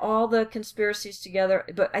tie all the conspiracies together?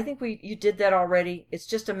 But I think you did that already. It's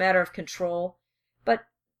just a matter of control. But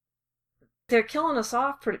they're killing us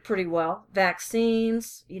off pretty well.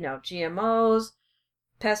 Vaccines, GMOs,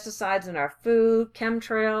 pesticides in our food,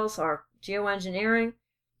 chemtrails, our geoengineering.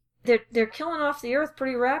 They're killing off the earth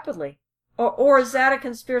pretty rapidly. Or is that a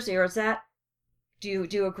conspiracy? Or is that, do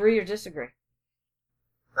you agree or disagree?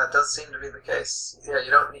 That does seem to be the case. Yeah,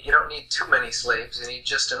 you don't need too many slaves. You need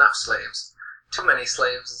just enough slaves. Too many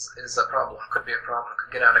slaves is a problem. Could be a problem.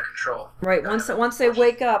 Could get out of control. Right. Once they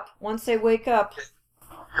wake up.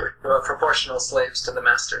 Proportional slaves to the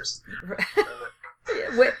masters.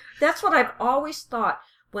 That's what I've always thought.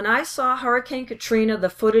 When I saw Hurricane Katrina, the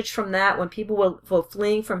footage from that, when people were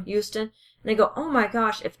fleeing from Houston, and they go, oh my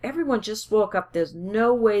gosh, if everyone just woke up, there's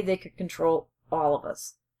no way they could control all of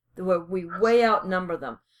us. We way outnumber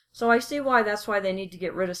them. So I see that's why they need to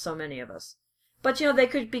get rid of so many of us. But, they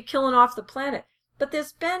could be killing off the planet. But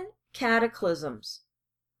there's been cataclysms,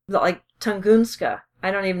 like Tunguska. I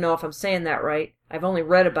don't even know if I'm saying that right. I've only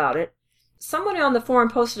read about it. Somebody on the forum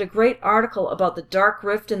posted a great article about the dark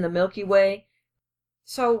rift in the Milky Way.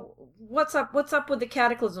 So what's up with the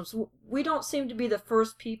cataclysms? We don't seem to be the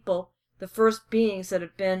first people, the first beings that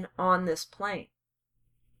have been on this plane.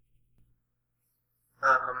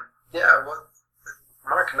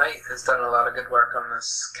 Mark Knight has done a lot of good work on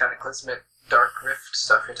this cataclysmic dark rift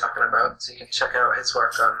stuff you're talking about, so you can check out his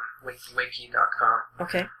work on wakey.com.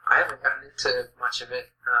 Okay. I haven't gotten into much of it,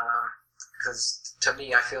 because to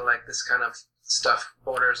me I feel like this kind of stuff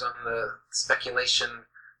borders on the speculation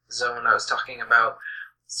zone I was talking about.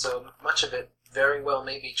 So much of it very well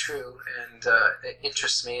may be true, and it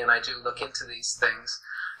interests me, and I do look into these things.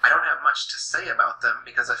 I don't have much to say about them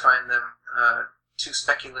because I find them too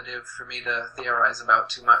speculative for me to theorize about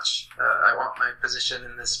too much. I want my position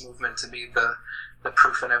in this movement to be the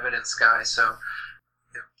proof and evidence guy. So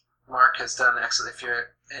Mark has done excellent.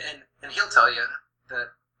 And he'll tell you that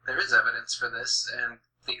there is evidence for this, and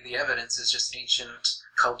the evidence is just ancient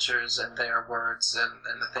cultures and their words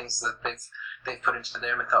and the things that they've put into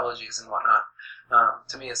their mythologies and whatnot.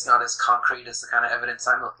 To me, it's not as concrete as the kind of evidence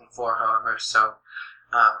I'm looking for, however. So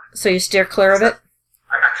you steer clear of it?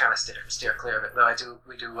 I kind of steer clear of it, though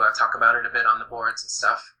we do talk about it a bit on the boards and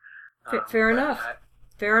stuff. Fair enough.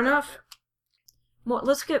 Fair enough.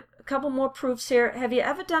 Let's get a couple more proofs here. Have you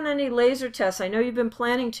ever done any laser tests? I know you've been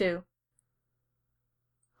planning to.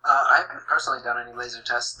 I haven't personally done any laser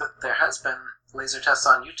tests, but there has been laser tests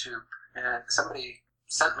on YouTube, and somebody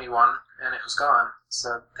sent me one, and it was gone.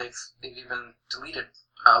 So they've even deleted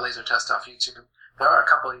a laser test off YouTube. There are a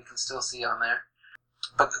couple you can still see on there.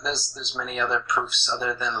 But there's many other proofs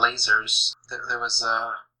other than lasers. There was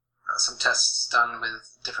some tests done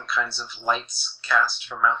with different kinds of lights cast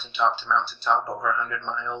from mountaintop to mountaintop over 100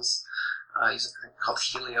 miles, using something called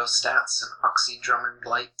heliostats and oxydrummed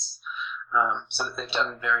lights. So that they've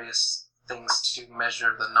done various things to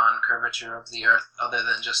measure the non-curvature of the Earth other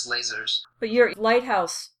than just lasers. But your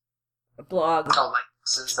lighthouse blog. Oh,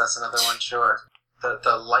 lighthouses, that's another one, sure.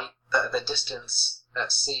 The distance at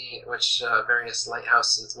sea at which various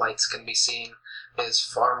lighthouses lights can be seen is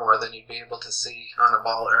far more than you'd be able to see on a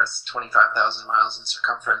ball Earth 25,000 miles in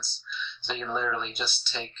circumference. So you can literally just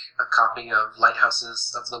take a copy of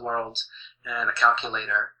lighthouses of the world and a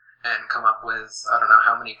calculator and come up with, I don't know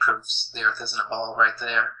how many proofs the Earth isn't a ball right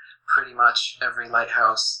there. Pretty much every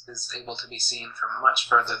lighthouse is able to be seen from much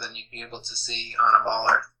further than you'd be able to see on a ball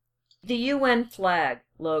Earth. The UN flag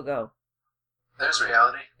logo. There's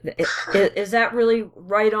reality. Is that really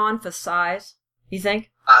right on for size, you think?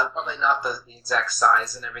 Probably not the exact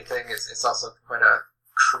size and everything. It's also quite a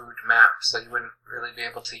crude map, so you wouldn't really be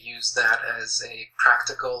able to use that as a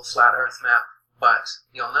practical flat Earth map. But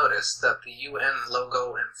you'll notice that the UN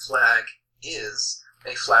logo and flag is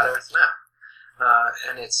a flat Earth map.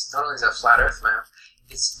 And it's not only is it a flat Earth map,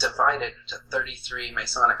 it's divided into 33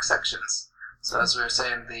 Masonic sections. So as we were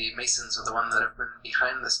saying, the Masons are the ones that have been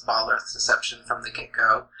behind this ball Earth deception from the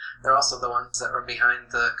get-go. They're also the ones that were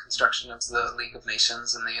behind the construction of the League of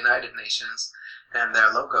Nations and the United Nations. And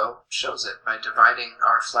their logo shows it by dividing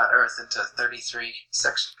our flat Earth into 33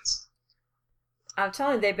 sections. I'm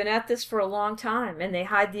telling you, they've been at this for a long time, and they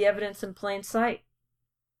hide the evidence in plain sight.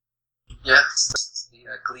 Yes, this is the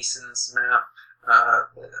Gleason's map,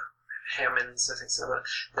 the Hammond's, I think so.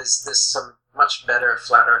 There's some much better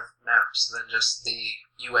flat Earth maps than just the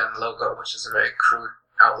UN logo, which is a very crude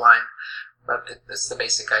outline, but it's the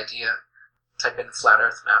basic idea. Type in flat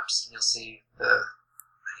Earth maps, and you'll see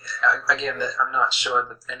again, that I'm not sure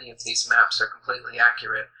that any of these maps are completely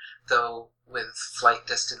accurate, though with flight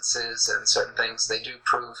distances and certain things, they do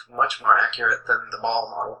prove much more accurate than the ball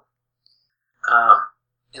model.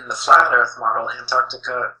 In the flat Earth model,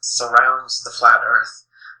 Antarctica surrounds the flat Earth.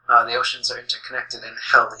 The oceans are interconnected and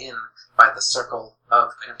held in by the circle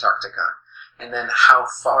of Antarctica. And then how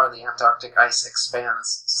far the Antarctic ice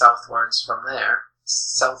expands southwards from there,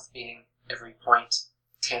 south being every point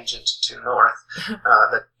tangent to north,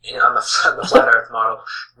 on the flat Earth model,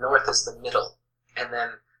 north is the middle, and then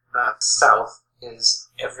south is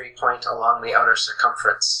every point along the outer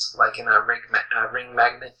circumference, like in a ring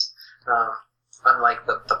magnet. Unlike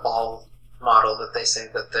the ball model that they say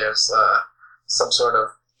that there's some sort of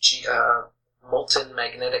molten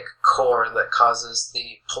magnetic core that causes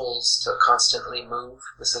the poles to constantly move.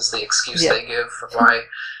 This is the excuse they give for why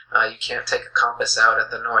you can't take a compass out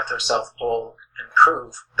at the North or South Pole and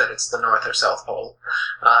prove that it's the North or South Pole.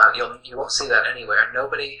 You won't see that anywhere.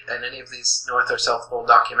 Nobody in any of these North or South Pole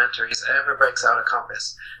documentaries ever breaks out a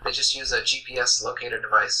compass. They just use a GPS locator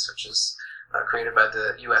device, which is created by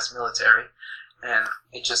the U.S. military, and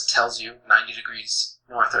it just tells you 90 degrees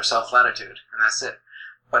north or south latitude, and that's it.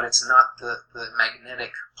 But it's not the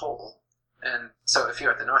magnetic pole. And so if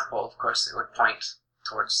you're at the North Pole, of course, it would point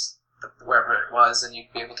towards wherever it was, and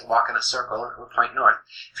you'd be able to walk in a circle, and it would point north.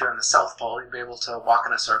 If you're in the South Pole, you'd be able to walk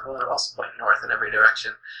in a circle, and it would also point north in every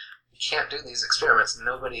direction. You can't do these experiments.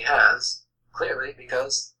 Nobody has, clearly,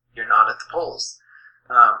 because you're not at the poles.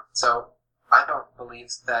 So I don't believe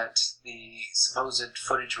that the supposed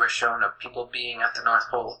footage we're shown of people being at the North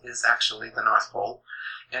Pole is actually the North Pole,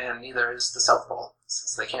 and neither is the South Pole.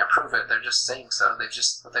 Since they can't prove it, they're just saying so.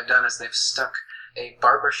 What they've done is they've stuck a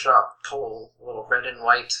barbershop pole, a little red and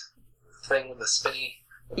white thing with the spinny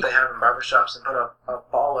that they have in barbershops, and put a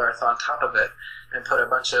ball Earth on top of it, and put a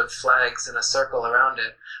bunch of flags in a circle around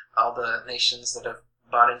it, all the nations that have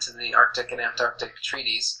bought into the Arctic and Antarctic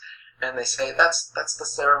treaties, and they say that's the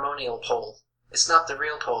ceremonial pole. It's not the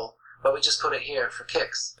real pole, but we just put it here for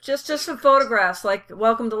kicks. Just some photographs, like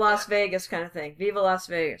welcome to Las Vegas kind of thing. Viva Las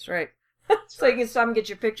Vegas, right? So you can stop and get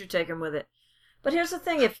your picture taken with it. But here's the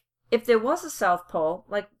thing, if there was a South Pole,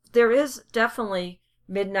 like there is definitely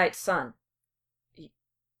midnight sun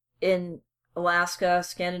in Alaska,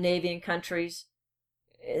 Scandinavian countries,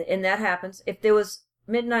 and that happens. If there was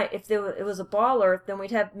it was a ball Earth, then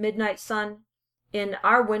we'd have midnight sun in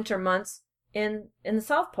our winter months in the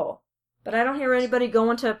South Pole. But I don't hear anybody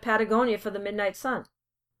going to Patagonia for the midnight sun.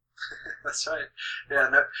 That's right. Yeah,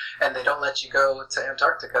 no, and they don't let you go to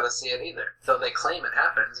Antarctica to see it either, though they claim it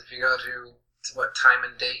happens. If you go to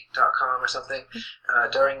timeanddate.com or something,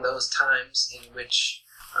 during those times in which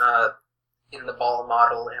in the ball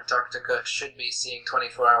model Antarctica should be seeing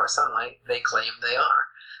 24-hour sunlight, they claim they are.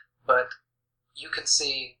 But you can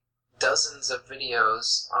see dozens of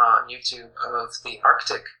videos on YouTube of the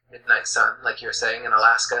Arctic midnight sun, like you're saying, in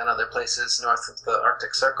Alaska and other places north of the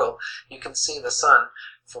Arctic Circle. You can see the sun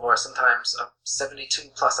for sometimes 72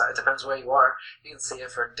 plus, it depends where you are, you can see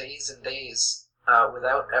it for days and days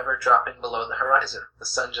without ever dropping below the horizon. The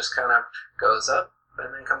sun just kind of goes up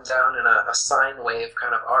and then comes down in a sine wave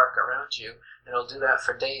kind of arc around you, and it'll do that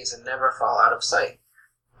for days and never fall out of sight.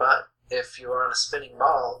 But if you were on a spinning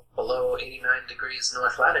ball below 89 degrees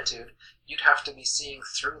north latitude, you'd have to be seeing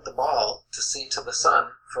through the ball to see to the sun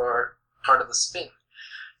for part of the spin.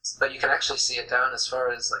 But you can actually see it down as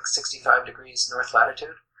far as like 65 degrees north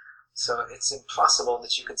latitude. So it's impossible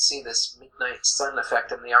that you could see this midnight sun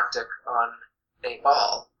effect in the Arctic on a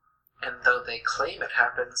ball. And though they claim it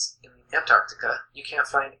happens in Antarctica, you can't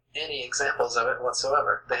find any examples of it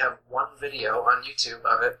whatsoever. They have one video on YouTube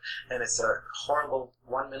of it, and it's a horrible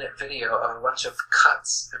 1-minute video of a bunch of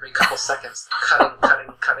cuts every couple seconds,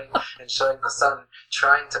 cutting, and showing the sun,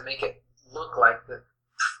 trying to make it look like the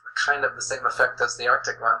kind of the same effect as the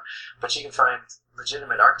Arctic one. But you can find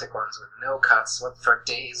legitimate Arctic ones with no cuts, for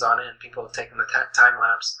days on end. People have taken the time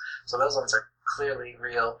lapse, so those ones are clearly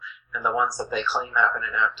real, and the ones that they claim happen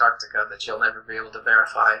in Antarctica that you'll never be able to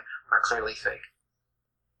verify are clearly fake.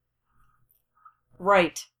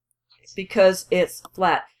 Right. Because it's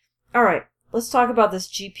flat. All right, let's talk about this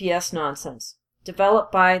GPS nonsense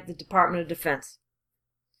developed by the Department of Defense.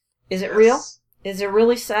 Is it real? Is there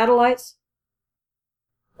really satellites?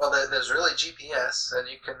 Well, there's really GPS, and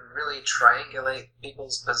you can really triangulate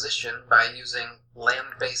people's position by using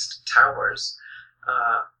land-based towers.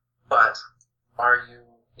 But are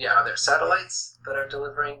there satellites that are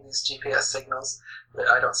delivering these GPS signals?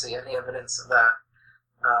 I don't see any evidence of that.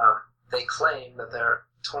 They claim that there are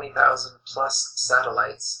 20,000 plus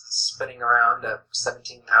satellites spinning around at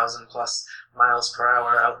 17,000 plus miles per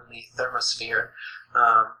hour out in the thermosphere,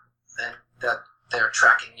 and that they're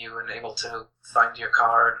tracking you and able to find your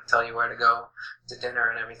car and tell you where to go to dinner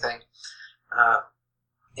and everything.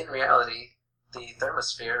 In reality, the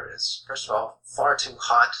thermosphere is, first of all, far too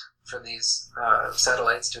hot for these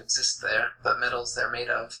satellites to exist there. The metals they're made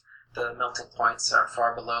of, the melting points are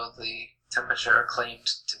far below the temperature claimed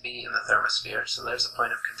to be in the thermosphere, so there's a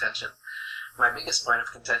point of contention. My biggest point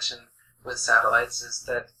of contention with satellites is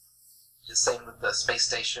that the same with the space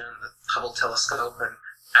station, the Hubble telescope, and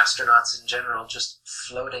astronauts in general just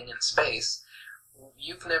floating in space.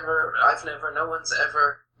 No one's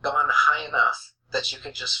ever gone high enough that you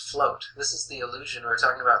can just float. This is the illusion we were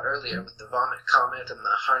talking about earlier with the Vomit Comet and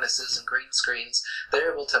the harnesses and green screens.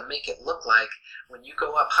 They're able to make it look like when you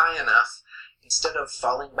go up high enough, instead of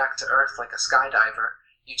falling back to Earth like a skydiver,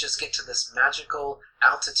 you just get to this magical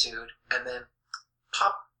altitude and then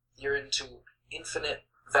pop, you're into infinite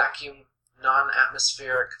vacuum,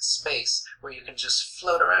 non-atmospheric space where you can just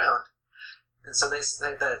float around. And so they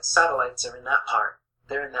say that satellites are in that part.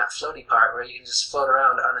 They're in that floaty part where you can just float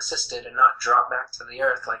around unassisted and not drop back to the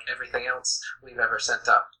Earth like everything else we've ever sent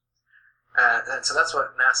up. And so that's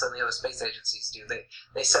what NASA and the other space agencies do.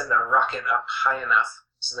 They send a rocket up high enough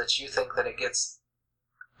so that you think that it gets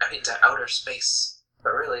into outer space.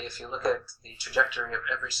 But really, if you look at the trajectory of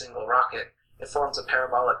every single rocket, it forms a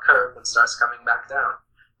parabolic curve and starts coming back down.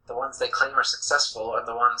 The ones they claim are successful are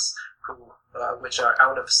the ones which are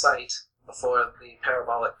out of sight before the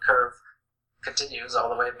parabolic curve continues all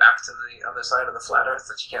the way back to the other side of the flat Earth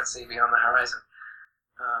that you can't see beyond the horizon.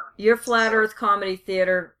 Your Flat Earth Comedy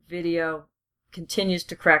Theater video continues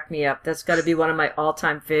to crack me up. That's got to be one of my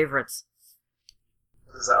all-time favorites.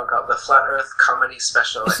 This is called the Flat Earth Comedy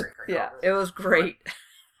Special, I think. Yeah, it was great.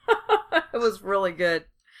 It was really good.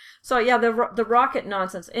 So yeah, the rocket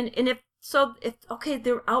nonsense, and if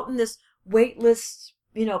they're out in this weightless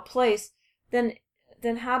place, then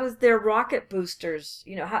how does their rocket boosters,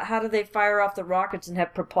 how do they fire off the rockets and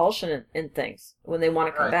have propulsion in things when they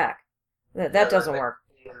want to come back? That doesn't work.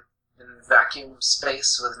 In vacuum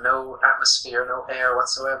space with no atmosphere, no air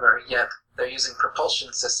whatsoever, yet they're using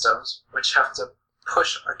propulsion systems which have to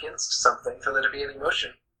push against something for there to be any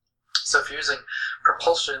motion. So if you're using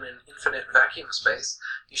propulsion in infinite vacuum space,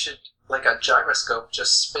 you should, like a gyroscope,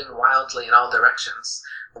 just spin wildly in all directions.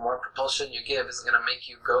 The more propulsion you give isn't going to make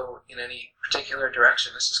you go in any particular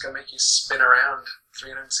direction. It's just going to make you spin around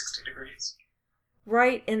 360 degrees.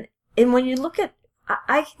 Right, and when you look at,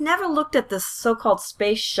 I never looked at this so-called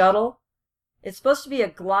space shuttle. It's supposed to be a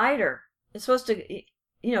glider. It's supposed to,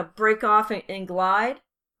 break off and glide,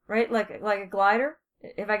 right? Like a glider.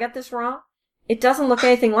 If I got this wrong, it doesn't look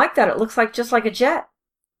anything like that. It looks just like a jet.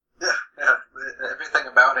 Yeah. Everything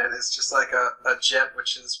about it is just like a jet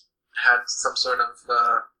which has had some sort of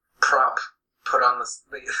prop put on the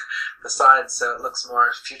sides so it looks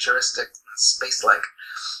more futuristic and space-like.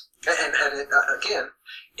 And again,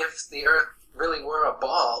 if the Earth really were a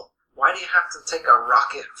ball, why do you have to take a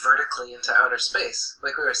rocket vertically into outer space?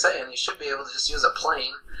 Like we were saying, you should be able to just use a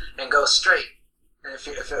plane and go straight. And if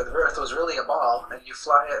the Earth was really a ball and you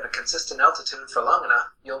fly at a consistent altitude for long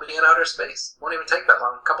enough, you'll be in outer space. It won't even take that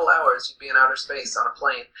long. A couple hours, you'd be in outer space on a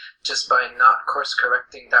plane just by not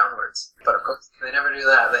course-correcting downwards. But of course, they never do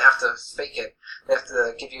that. They have to fake it. They have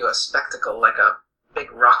to give you a spectacle like a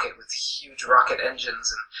big rocket with huge rocket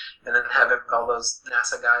engines and then have all those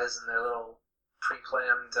NASA guys and their little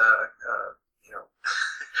pre-planned,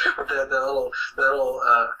 the little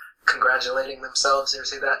congratulating themselves. You ever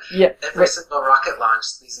see that? Yeah. Every single rocket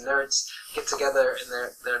launch, these nerds get together in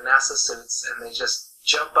their NASA suits and they just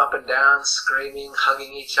jump up and down, screaming,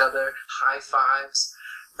 hugging each other, high fives.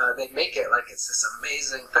 They make it like it's this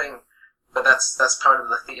amazing thing, but that's part of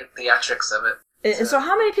the theatrics of it. And so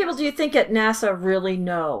how many people do you think at NASA really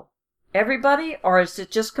know? Everybody? Or is it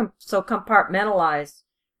just so compartmentalized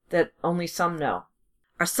that only some know?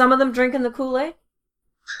 Are some of them drinking the Kool-Aid?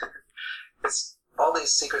 It's all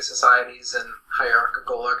these secret societies and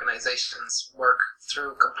hierarchical organizations work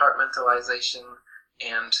through compartmentalization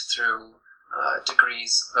and through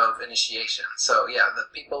degrees of initiation. So yeah, the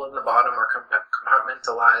people in the bottom are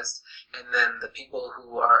compartmentalized, and then the people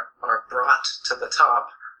who are brought to the top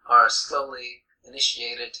are slowly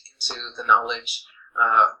initiated into the knowledge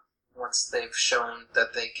once they've shown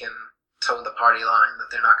that they can toe the party line, that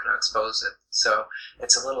they're not going to expose it. So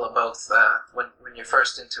it's a little of both. When you're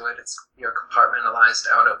first into it, you're compartmentalized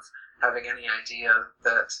out of having any idea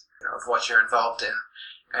that of what you're involved in.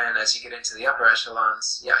 And as you get into the upper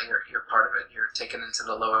echelons, yeah, you're part of it. You're taken into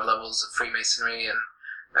the lower levels of Freemasonry and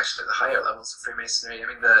actually the higher levels of Freemasonry. I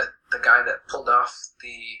mean, the guy that pulled off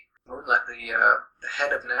the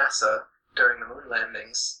head of NASA during the moon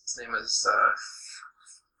landings, his name was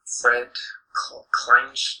Fred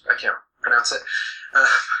Kleinsch. I can't pronounce it.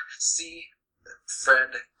 Fred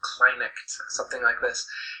Kleinecht, something like this,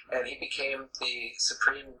 and he became the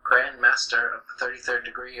Supreme Grand Master of the 33rd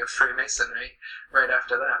degree of Freemasonry right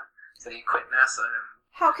after that. So he quit NASA. And,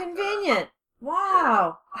 how convenient!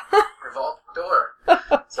 Wow! Revolving door.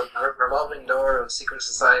 So revolving door of secret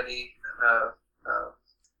society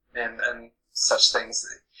and such things.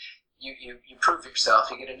 You prove yourself.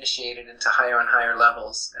 You get initiated into higher and higher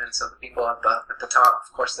levels, and so the people at the top,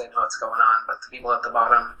 of course, they know what's going on, but the people at the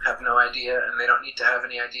bottom have no idea, and they don't need to have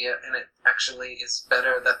any idea. And it actually is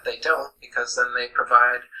better that they don't, because then they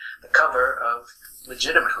provide the cover of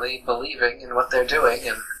legitimately believing in what they're doing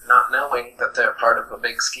and not knowing that they're part of a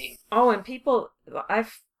big scheme. Oh, and people,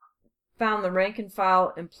 I've found the rank and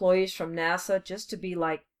file employees from NASA just to be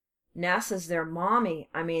like NASA's their mommy.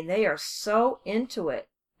 I mean, they are so into it.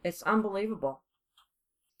 It's unbelievable.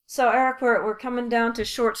 So, Eric, we're coming down to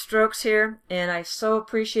short strokes here, and I so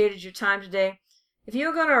appreciated your time today. If you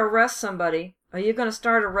were going to arrest somebody, or you're going to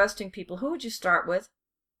start arresting people, who would you start with?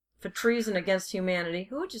 For treason against humanity,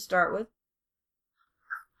 who would you start with?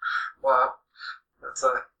 Well, that's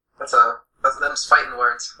them's fighting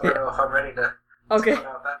words. I don't know if I'm ready to talk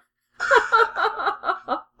about that.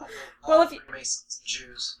 Well, if you... Freemasons,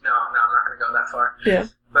 Jews. No, I'm not going to go that far. Yeah.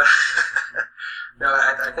 But no,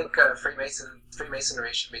 I think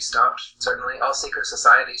Freemasonry should be stopped. Certainly, all secret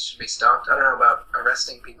societies should be stopped. I don't know about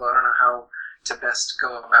arresting people. I don't know how to best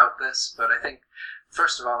go about this, but I think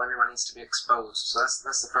first of all, everyone needs to be exposed. So that's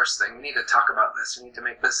the first thing. We need to talk about this. We need to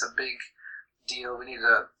make this a big deal. We need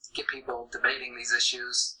to get people debating these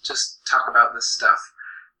issues. Just talk about this stuff.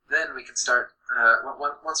 Then we can start.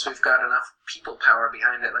 Once we've got enough people power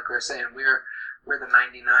behind it, like we were saying, we're the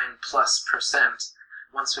 99+%.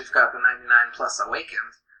 Once we've got the 99+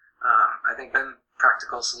 awakened, I think then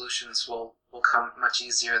practical solutions will come much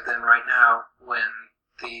easier than right now when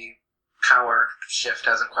the power shift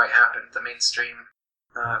hasn't quite happened. The mainstream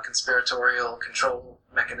conspiratorial control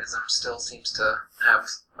mechanism still seems to have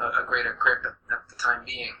a greater grip at the time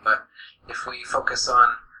being. But if we focus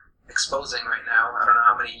on exposing right now, I don't know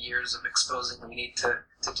how many years of exposing we need to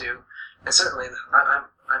do. And certainly,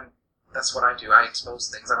 that's what I do. I expose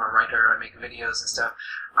things. I'm a writer. I make videos and stuff.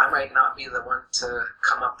 I might not be the one to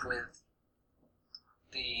come up with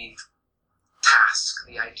the task,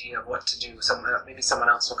 the idea of what to do. Maybe someone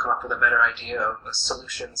else will come up with a better idea of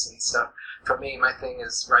solutions and stuff. For me, my thing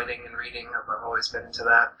is writing and reading. I've always been into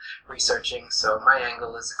that, researching. So my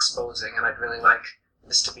angle is exposing, and I'd really like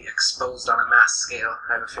this to be exposed on a mass scale.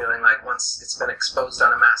 I have a feeling like once it's been exposed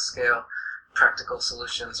on a mass scale, practical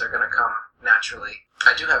solutions are going to come naturally.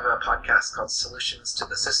 I do have a podcast called Solutions to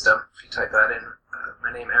the System. If you type that in,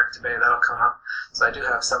 my name Eric DUBAY, that'll come up. So I do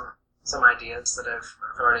have some ideas that I've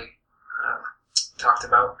already talked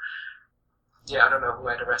about. Yeah, I don't know who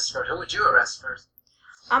I'd arrest first. Who would you arrest first?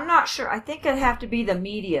 I'm not sure. I think it'd have to be the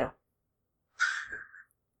media.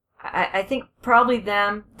 I think probably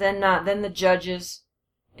them, then the judges,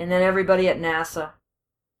 and then everybody at NASA.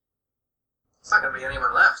 It's not going to be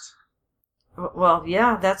anyone left. Well,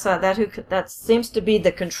 yeah, that seems to be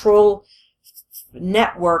the control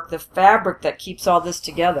network, the fabric that keeps all this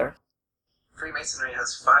together. Freemasonry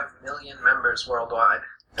has 5 million members worldwide.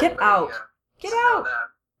 Get out! Get out!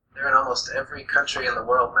 They're in almost every country in the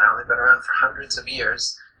world now. They've been around for hundreds of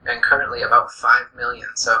years, and currently about 5 million.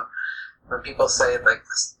 So when people say, like,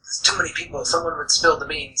 there's too many people, someone would spill the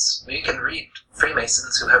beans. Well, you can read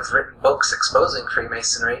Freemasons who have written books exposing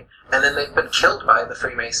Freemasonry, and then they've been killed by the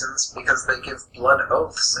Freemasons because they give blood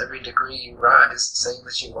oaths every degree you rise, saying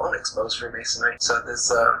that you won't expose Freemasonry. So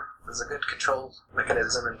there's a good control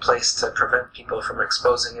mechanism in place to prevent people from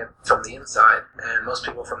exposing it from the inside, and most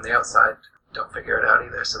people from the outside don't figure it out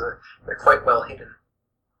either, so they're quite well hidden.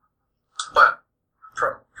 But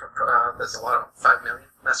there's a lot of 5 million.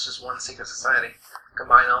 That's just one secret society.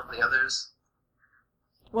 Combine all the others.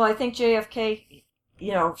 Well, I think JFK,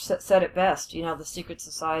 said it best. The secret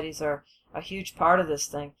societies are a huge part of this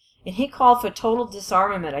thing. And he called for total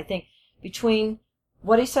disarmament, I think, between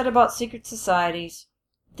what he said about secret societies,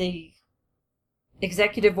 the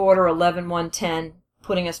Executive Order 11110,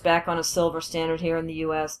 putting us back on a silver standard here in the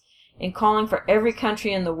U.S., and calling for every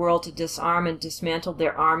country in the world to disarm and dismantle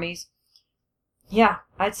their armies. Yeah,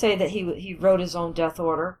 I'd say that he wrote his own death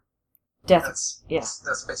order. That's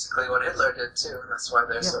basically what Hitler did too, and that's why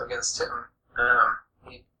they're so against him.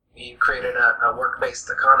 He created a work-based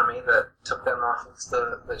economy that took them off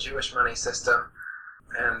of the Jewish money system,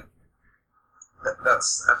 and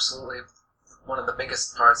that's absolutely one of the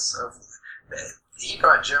biggest parts of. He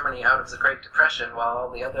brought Germany out of the Great Depression while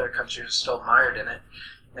all the other countries are still mired in it,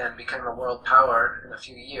 and became a world power in a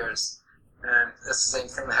few years. And it's the same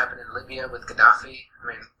thing that happened in Libya with Gaddafi. I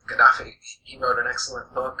mean, Gaddafi, he wrote an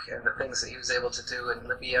excellent book, and the things that he was able to do in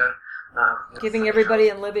Libya. Giving everybody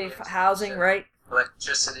in Libya housing, right?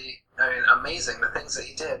 Electricity. I mean, amazing, the things that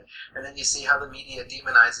he did. And then you see how the media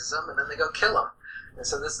demonizes him, and then they go kill him. And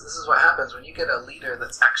so this is what happens when you get a leader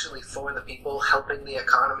that's actually for the people, helping the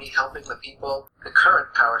economy, helping the people. The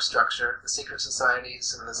current power structure, the secret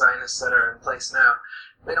societies and the Zionists that are in place now,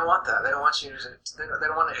 they don't want that. They don't want you to. They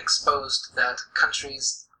don't want it exposed that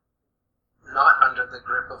countries not under the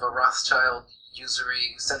grip of a Rothschild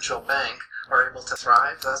usury central bank are able to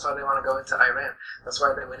thrive. That's why they want to go into Iran. That's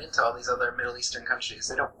why they went into all these other Middle Eastern countries.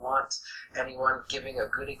 They don't want anyone giving a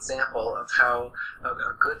good example of how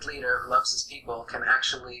a good leader who loves his people can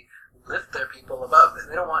actually lift their people above.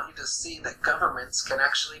 They don't want you to see that governments can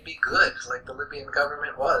actually be good, like the Libyan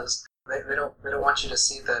government was. They don't want you to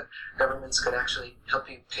see that governments could actually help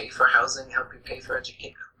you pay for housing, help you pay for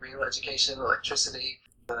real education, electricity,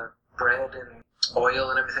 bread and oil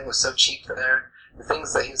and everything was so cheap there. The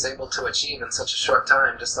things that he was able to achieve in such a short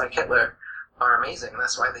time, just like Hitler, are amazing.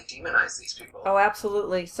 That's why they demonize these people. Oh,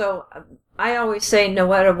 absolutely. So I always say, no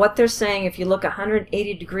matter what they're saying, if you look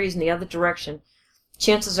 180 degrees in the other direction,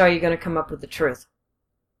 chances are you're going to come up with the truth.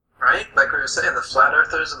 Right? Like we were saying, the flat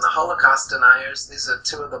earthers and the Holocaust deniers, these are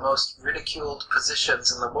two of the most ridiculed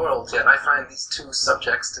positions in the world, yet I find these two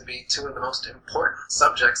subjects to be two of the most important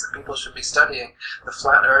subjects that people should be studying. The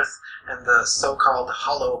flat earth and the so-called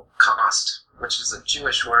Holocaust, which is a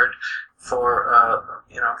Jewish word for,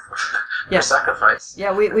 for sacrifice.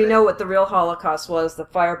 Yeah, we know what the real Holocaust was, the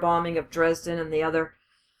firebombing of Dresden and the other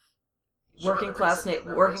working class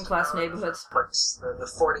neighborhoods.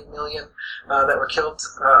 The 40 million that were killed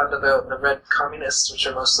under the Red Communists, which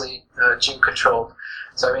are mostly Jew-controlled.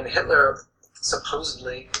 So, I mean, Hitler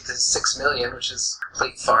supposedly did 6 million, which is a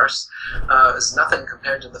complete farce, is nothing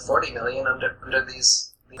compared to the 40 million under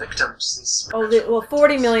these victims.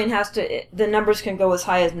 40 million the numbers can go as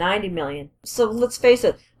high as 90 million. So let's face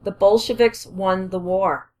it, the Bolsheviks won the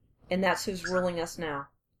war, and that's who's ruling us now.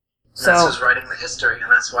 That's who's writing the history, and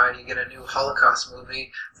that's why you get a new Holocaust movie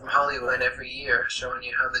from Hollywood every year showing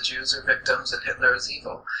you how the Jews are victims and Hitler is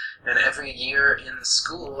evil. And every year in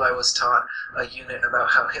school I was taught a unit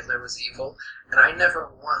about how Hitler was evil, and I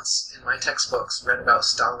never once in my textbooks read about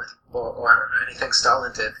Stalin or anything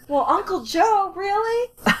Stalin did. Well, Uncle Joe,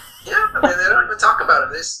 really? Yeah, I mean, they don't even talk about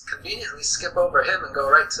him. They just conveniently skip over him and go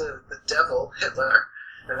right to the devil, Hitler.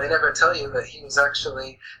 And they never tell you that he was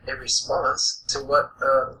actually a response to what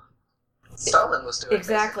Stalin was doing.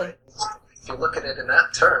 Exactly. Basically. If you look at it in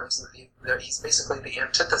that terms, he's basically the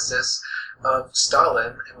antithesis of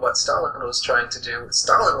Stalin and what Stalin was trying to do.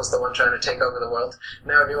 Stalin was the one trying to take over the world.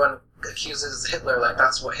 Now everyone accuses Hitler like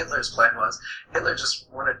that's what Hitler's plan was. Hitler just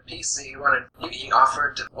wanted peace. He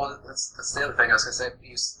offered. Well, that's the other thing I was going to say.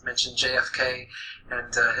 You mentioned JFK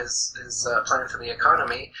and his plan for the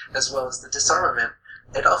economy as well as the disarmament.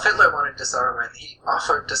 Adolf Hitler wanted disarmament. He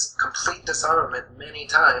offered complete disarmament many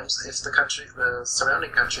times if the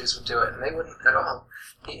surrounding countries would do it, and they wouldn't at all.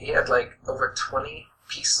 He had like over 20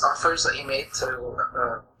 peace offers that he made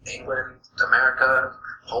to England, America,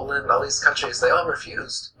 Poland, all these countries. They all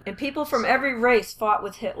refused. And people from every race fought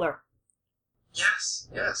with Hitler. Yes.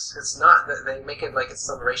 It's not that they make it like it's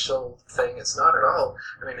some racial thing. It's not at all.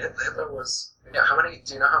 I mean, Hitler was. Yeah, how many?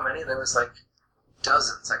 Do you know how many? There was like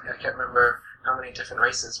dozens. I can't remember how many different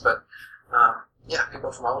races, but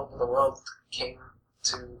people from all over the world came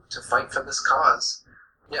to fight for this cause.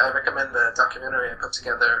 Yeah, I recommend the documentary I put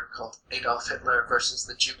together called Adolf Hitler versus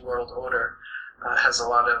the Jew World Order. It has a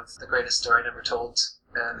lot of The Greatest Story Never Told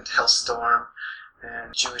and Hellstorm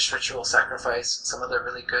and Jewish Ritual Sacrifice and some other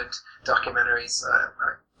really good documentaries I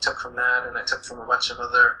took from that, and I took from a bunch of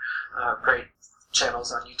other great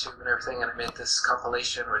channels on YouTube and everything, and I made this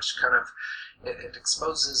compilation which kind of it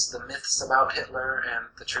exposes the myths about Hitler and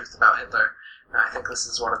the truth about Hitler. And I think this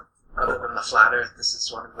is one of, other than the flat earth, this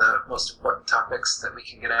is one of the most important topics that we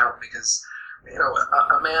can get out, because, you know,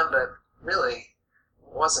 a man that really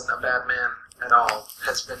wasn't a bad man at all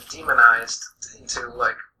has been demonized into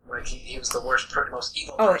like he was the worst, most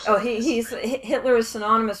evil person. Hitler is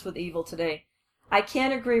synonymous with evil today. I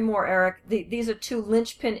can't agree more, Eric. These are two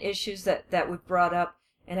linchpin issues that we've brought up,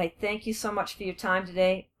 and I thank you so much for your time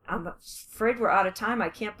today. I'm afraid we're out of time. I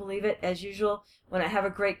can't believe it. As usual, when I have a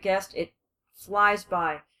great guest, it flies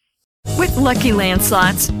by. With Lucky Land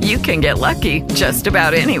Slots, you can get lucky just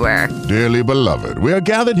about anywhere. Dearly beloved, we are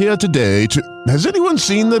gathered here today to... Has anyone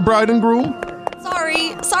seen the bride and groom?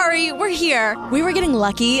 Sorry, we're here. We were getting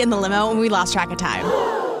lucky in the limo and we lost track of time.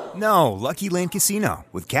 No, Lucky Land Casino,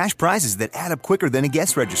 with cash prizes that add up quicker than a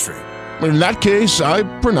guest registry. In that case, I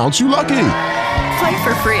pronounce you lucky. Play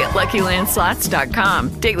for free at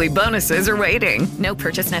LuckyLandSlots.com. Daily bonuses are waiting. No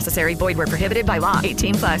purchase necessary. Void where prohibited by law.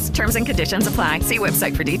 18+. Terms and conditions apply. See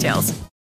website for details.